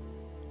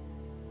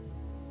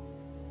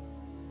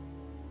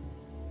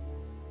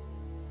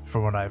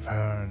 From what I've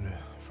heard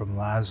from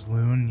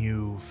Laslunn,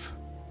 you've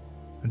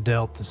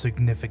dealt a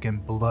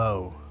significant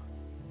blow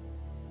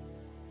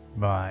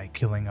by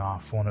killing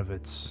off one of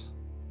its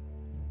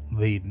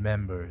lead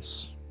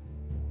members.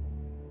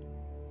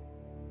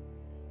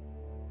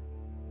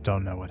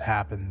 Don't know what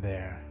happened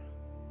there,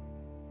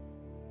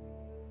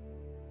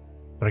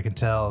 but I can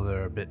tell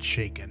they're a bit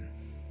shaken.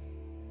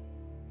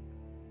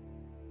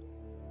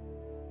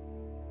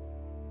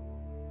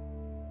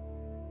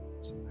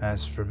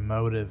 As for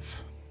motive,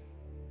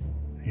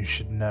 you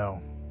should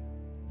know.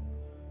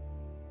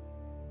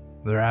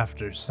 They're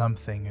after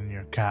something in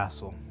your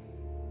castle.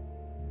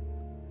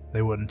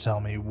 They wouldn't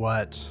tell me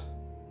what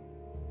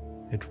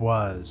it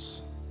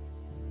was,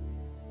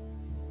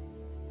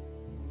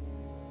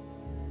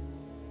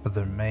 but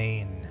their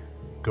main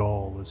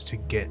goal is to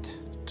get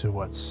to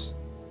what's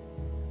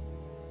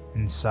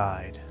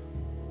inside.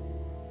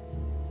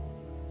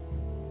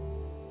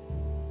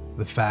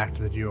 The fact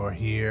that you're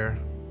here,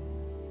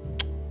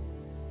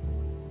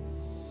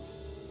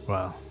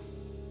 well,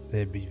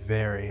 they'd be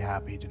very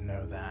happy to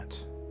know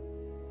that.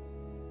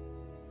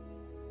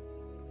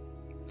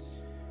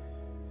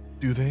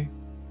 Do they?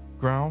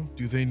 Grau,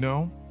 do they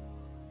know?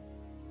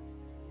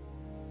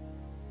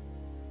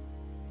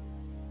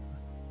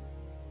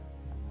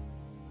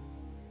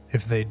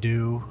 If they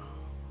do,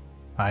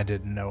 I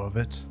didn't know of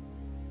it.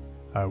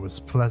 I was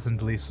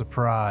pleasantly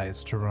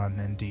surprised to run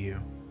into you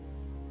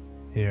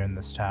here in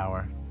this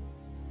tower.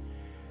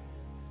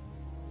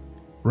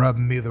 Rubbed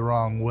me the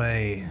wrong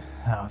way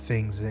how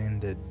things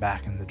ended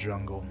back in the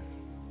jungle.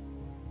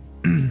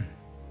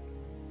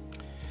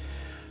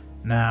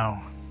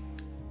 Now,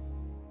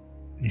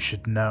 you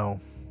should know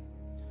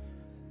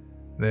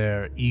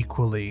they're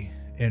equally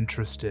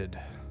interested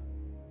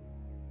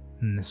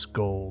in this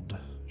gold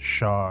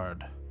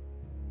shard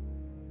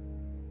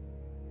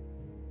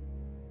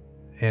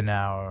in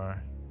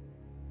our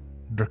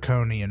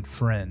draconian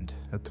friend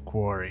at the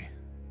quarry.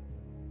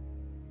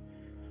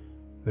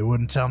 They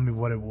wouldn't tell me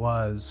what it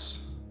was,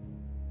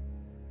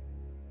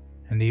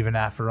 and even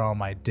after all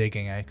my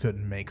digging, I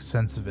couldn't make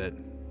sense of it.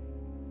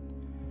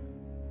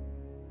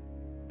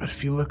 But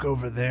if you look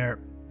over there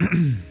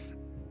in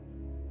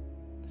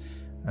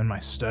my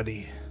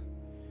study,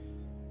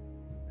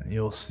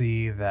 you'll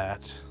see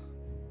that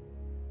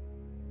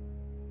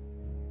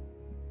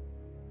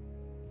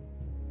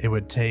it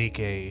would take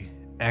a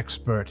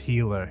expert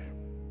healer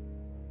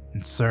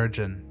and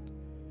surgeon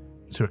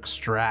to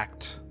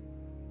extract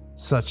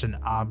such an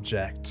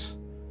object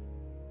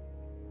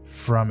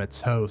from its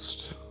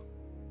host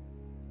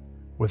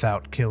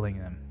without killing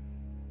them.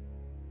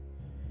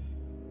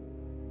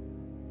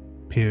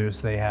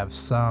 Appears they have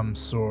some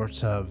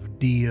sort of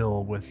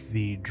deal with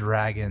the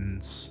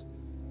dragon's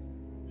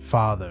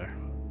father,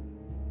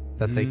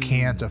 that they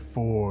can't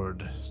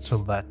afford to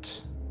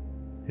let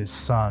his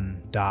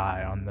son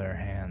die on their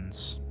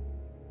hands.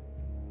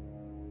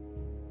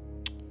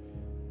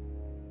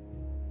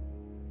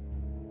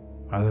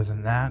 Other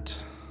than that,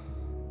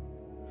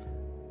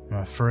 I'm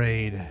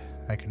afraid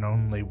I can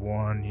only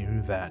warn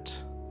you that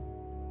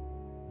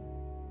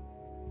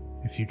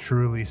if you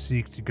truly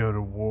seek to go to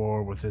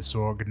war with this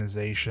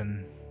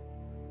organization,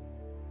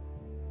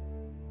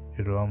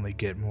 it'll only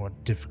get more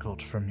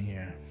difficult from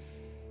here.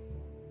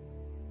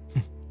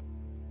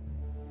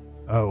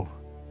 Oh,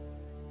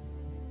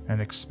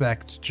 and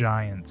expect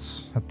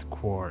giants at the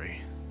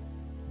quarry.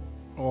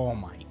 Oh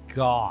my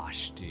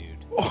gosh,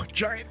 dude. Oh,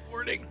 giant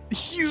warning.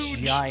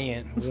 Huge.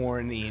 Giant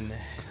warning.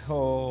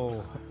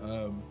 Oh.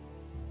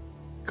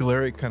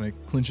 Galera kind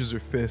of clenches her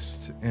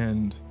fist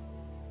and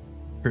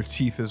her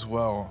teeth as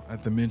well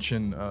at the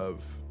mention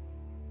of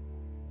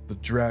the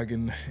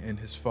dragon and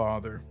his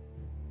father.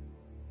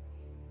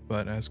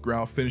 But as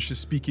Grau finishes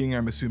speaking,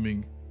 I'm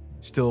assuming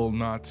still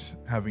not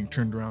having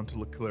turned around to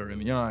look Galera in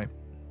the eye,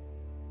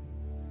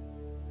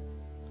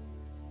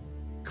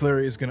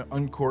 Galera is going to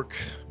uncork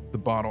the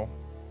bottle,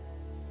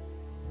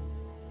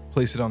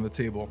 place it on the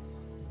table,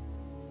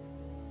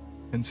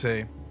 and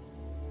say,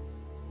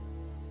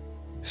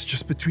 "It's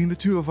just between the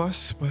two of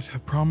us, but a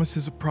promise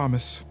is a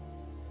promise."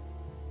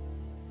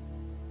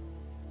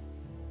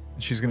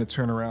 And she's going to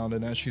turn around,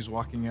 and as she's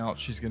walking out,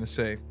 she's going to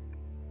say,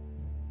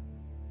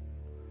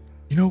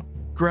 "You know,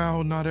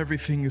 Grau, not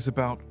everything is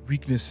about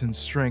weakness and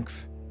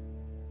strength.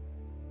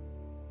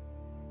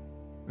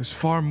 There's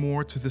far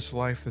more to this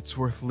life that's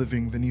worth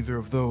living than either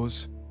of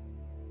those,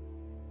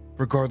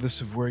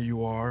 regardless of where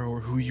you are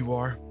or who you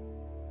are.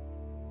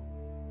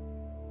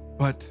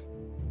 But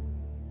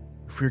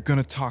if we're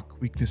gonna talk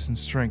weakness and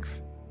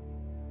strength,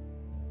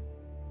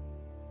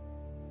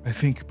 I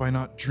think by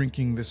not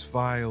drinking this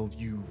vial,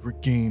 you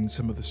regain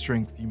some of the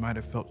strength you might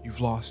have felt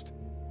you've lost.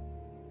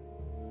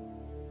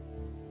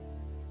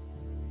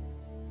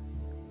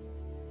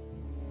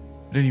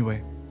 But anyway,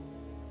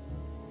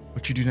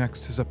 what you do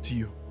next is up to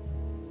you.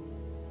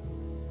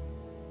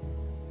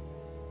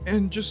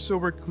 And just so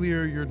we're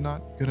clear, you're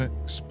not gonna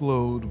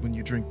explode when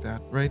you drink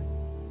that, right?"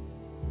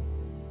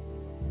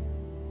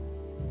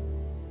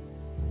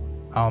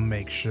 I'll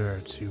make sure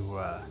to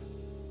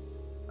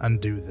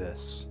undo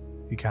this.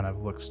 He kind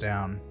of looks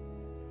down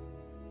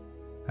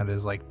at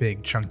his like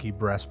big chunky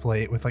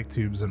breastplate with like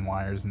tubes and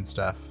wires and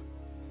stuff.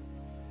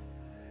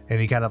 And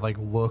he kind of like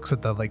looks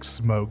at the like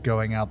smoke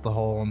going out the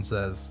hole and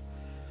says,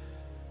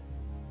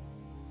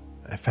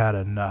 "I've had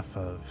enough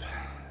of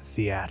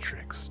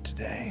theatrics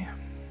today.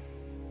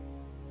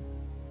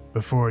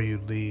 Before you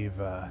leave,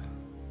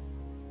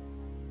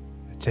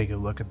 take a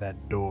look at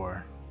that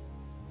door."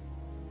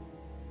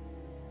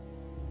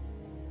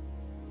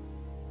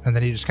 And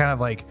then he just kind of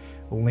like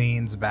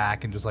leans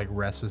back and just like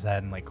rests his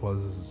head and like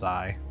closes his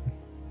eye.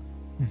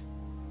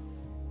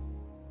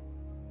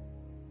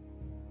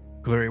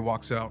 Galera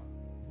walks out,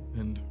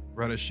 and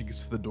right as she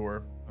gets to the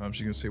door,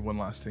 she's gonna say one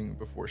last thing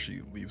before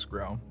she leaves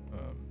Grau.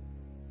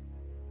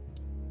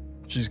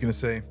 She's gonna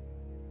say,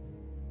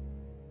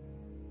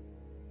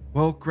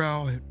 "Well,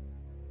 Grau, it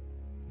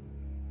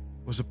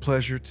was a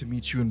pleasure to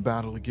meet you in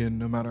battle again,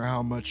 no matter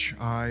how much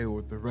I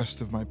or the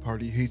rest of my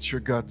party hates your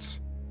guts.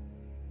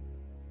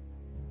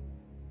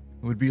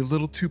 It would be a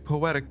little too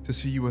poetic to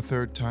see you a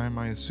third time,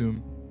 I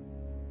assume.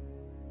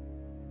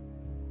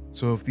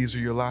 So if these are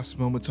your last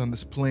moments on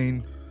this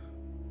plane,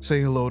 say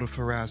hello to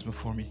Pharasma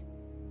for me.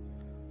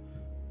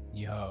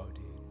 Yo,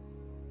 dude.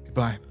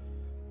 Goodbye."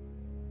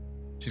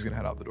 She's gonna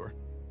head out the door.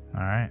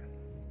 All right.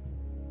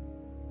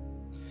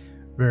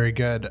 Very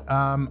good.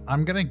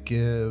 I'm gonna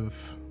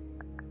give.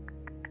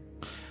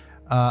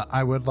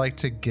 I would like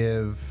to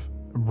give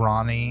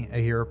Ronnie a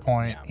hero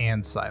point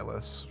and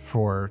Silas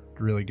for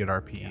really good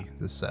RP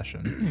this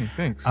session.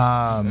 Thanks.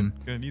 Um,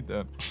 Gonna need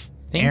that.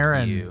 Thank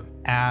Aaron, you.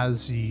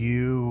 as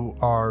you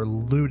are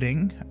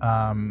looting,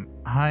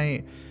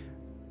 I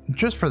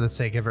just for the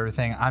sake of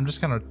everything, I'm just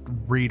gonna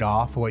read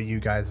off what you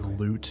guys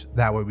loot.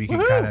 That way we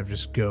can kind of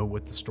just go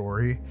with the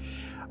story.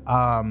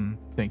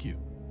 Thank you.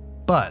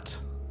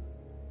 But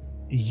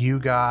you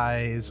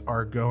guys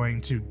are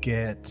going to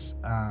get,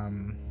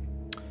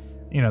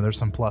 there's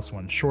some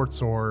 +1 short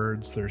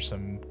swords, there's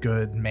some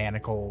good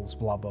manacles,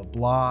 blah, blah,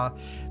 blah,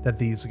 that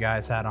these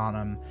guys had on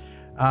them.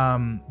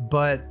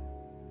 But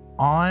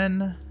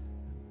on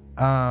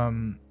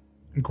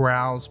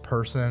Grau's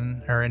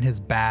person, or in his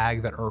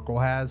bag that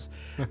Urkel has,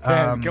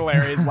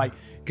 Galera is like,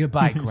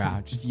 "Goodbye,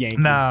 Grau," just yanking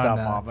stuff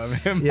off of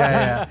him.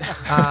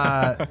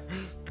 Yeah.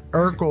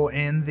 Urkel,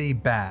 in the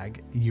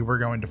bag, you were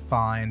going to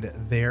find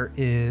there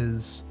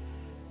is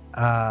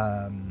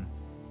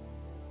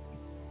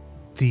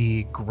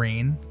the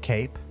green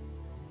cape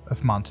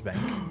of Montebank.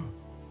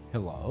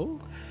 Hello?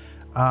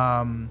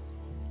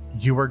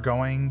 You were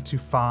going to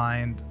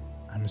find,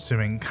 I'm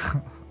assuming,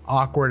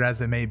 awkward as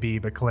it may be,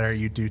 but Claire,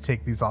 you do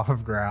take these off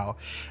of Grau.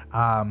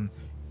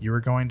 You were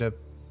going to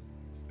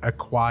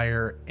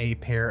acquire a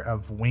pair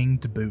of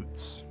winged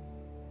boots.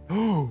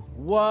 Whoa!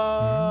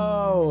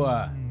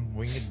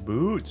 Winged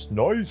boots.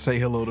 Nice. Say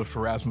hello to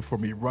Pharasma for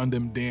me. Run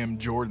them damn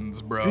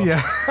Jordans, bro.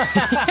 Yeah.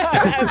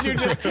 As you're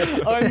just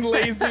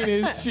unlacing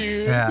his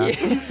shoes. Yeah.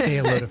 Say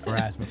hello to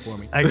Pharasma for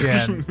me.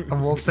 Again,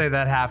 we'll say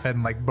that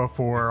happened like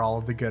before all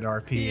of the good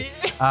RP.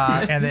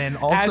 And then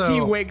also As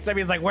he wakes up,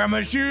 he's like, "Where are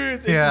my shoes?"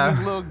 It's Yeah. just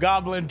his little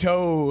goblin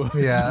toe.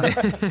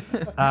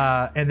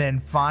 Yeah. And then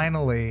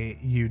finally,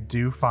 you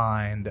do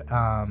find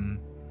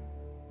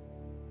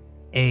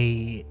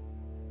a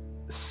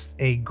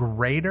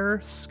greater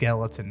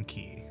skeleton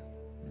key.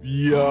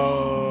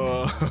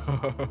 Yo.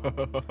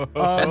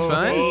 That's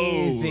fun.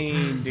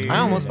 Amazing, dude. I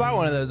almost bought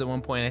one of those at one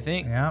point, I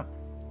think. Yep.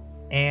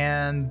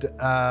 And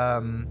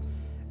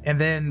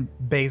then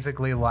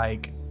basically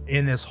like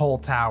in this whole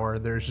tower,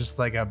 there's just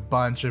like a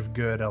bunch of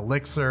good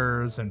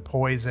elixirs and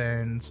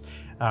poisons,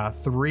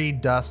 3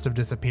 dust of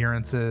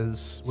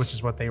disappearances, which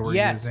is what they were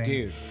Yes, using.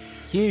 dude.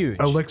 Huge.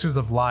 Elixirs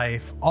of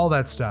life, all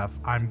that stuff.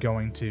 I'm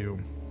going to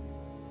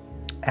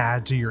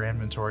add to your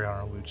inventory on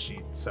our loot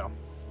sheet. So,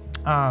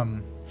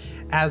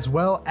 as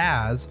well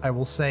as I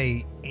will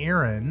say,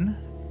 Aaron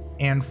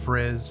and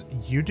Frizz,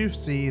 you do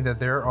see that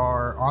there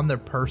are on their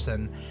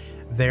person,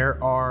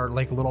 there are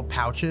like little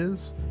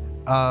pouches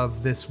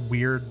of this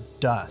weird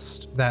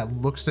dust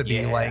that looks to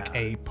be like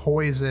a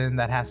poison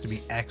that has to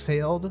be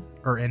exhaled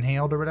or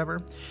inhaled or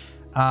whatever.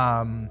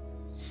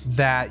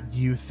 That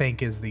you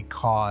think is the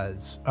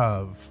cause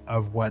of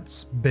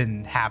what's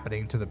been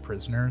happening to the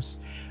prisoners.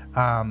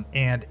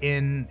 And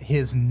in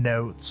his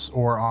notes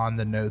or on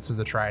the notes of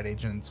the Triad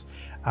agents,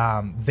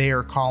 they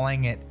are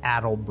calling it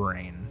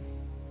addlebrain.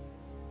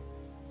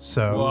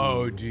 So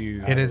Whoa,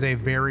 dude. it is a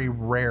very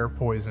rare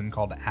poison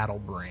called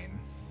addlebrain.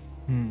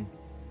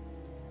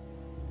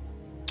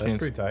 That's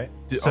pretty tight.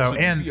 So,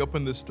 Did and- we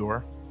open this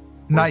door?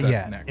 Not is that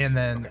yet. next? And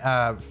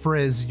then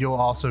Frizz, you'll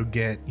also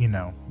get,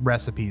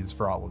 recipes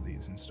for all of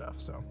these and stuff.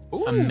 So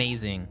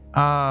Amazing.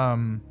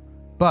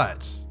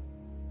 but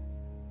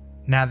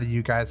now that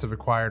you guys have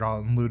acquired all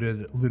and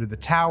looted the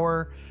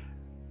tower,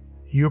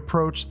 you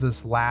approach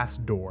this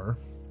last door,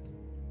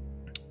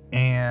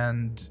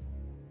 and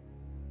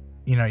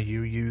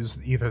you use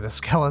either the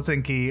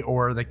skeleton key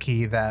or the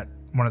key that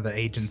one of the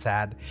agents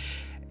had,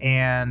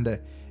 and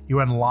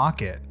you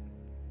unlock it,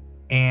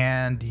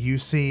 and you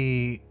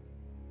see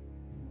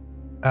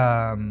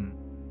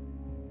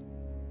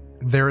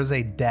there is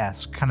a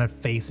desk kind of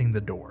facing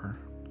the door,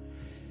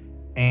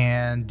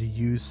 and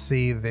you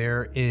see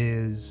there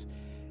is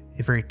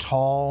a very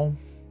tall,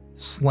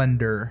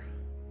 slender,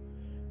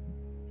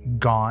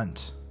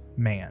 gaunt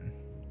man.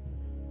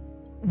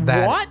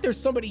 What? There's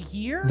somebody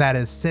here? That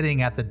is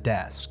sitting at the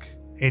desk.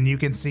 And you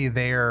can see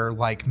they're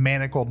like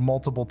manacled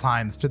multiple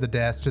times to the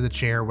desk, to the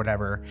chair,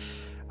 whatever.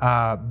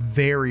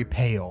 Very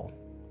pale.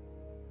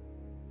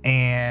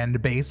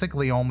 And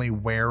basically only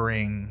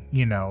wearing,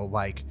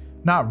 like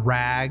not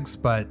rags,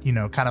 but,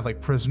 kind of like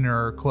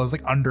prisoner clothes,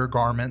 like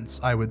undergarments,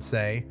 I would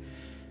say.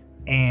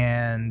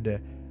 And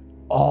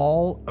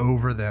all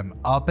over them,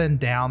 up and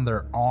down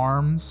their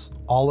arms,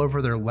 all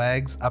over their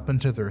legs, up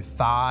into their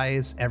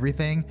thighs,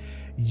 everything,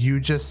 you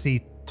just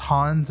see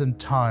tons and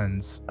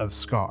tons of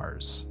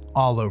scars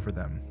all over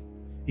them,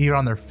 even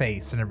on their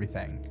face and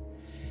everything.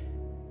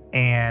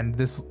 And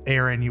this,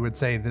 Aaron, you would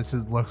say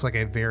looks like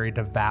a very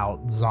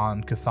devout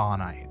Zon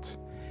Chthonite.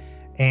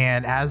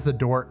 And as the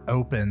door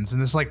opens,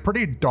 and this like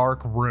pretty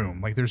dark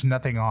room, like there's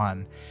nothing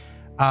on,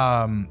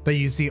 but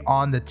you see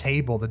on the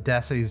table, the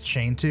desk that he's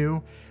chained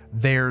to,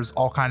 there's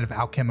all kind of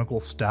alchemical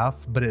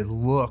stuff, but it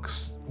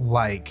looks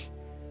like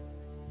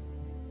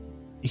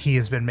he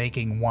has been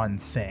making one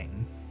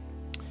thing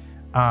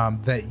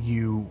that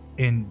you,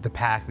 in the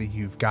pack that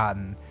you've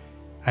gotten,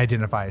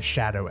 identify as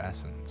shadow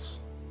essence.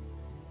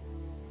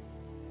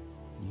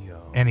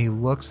 And he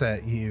looks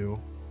at you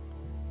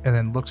and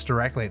then looks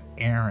directly at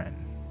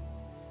Aaron,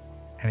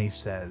 and he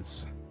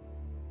says,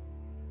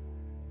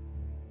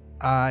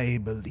 I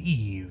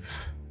believe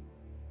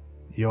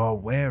you're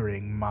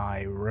wearing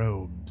my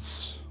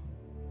robes.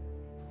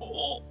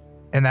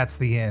 And that's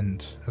the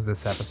end of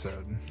this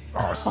episode.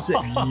 Oh, sick.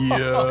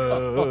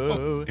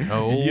 Yo.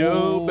 Oh,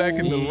 Yo, back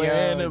in the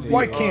land of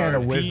Why the can't a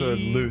RP? wizard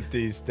loot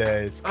these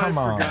days? Come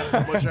I on.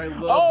 forgot how much I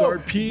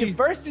loved RP.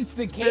 First it's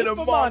the been cape a of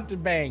month.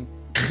 Montebank.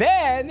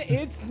 Then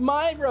it's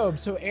my robe.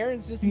 So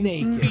Aaron's just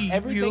naked.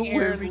 Everything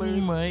You're Aaron wearing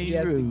loses, my he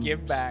has to give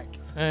robes. back.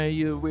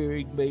 You're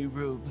wearing my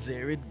robes,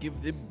 Aaron.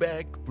 Give them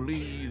back,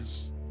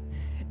 please.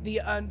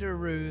 The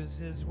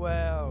underoos as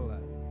well.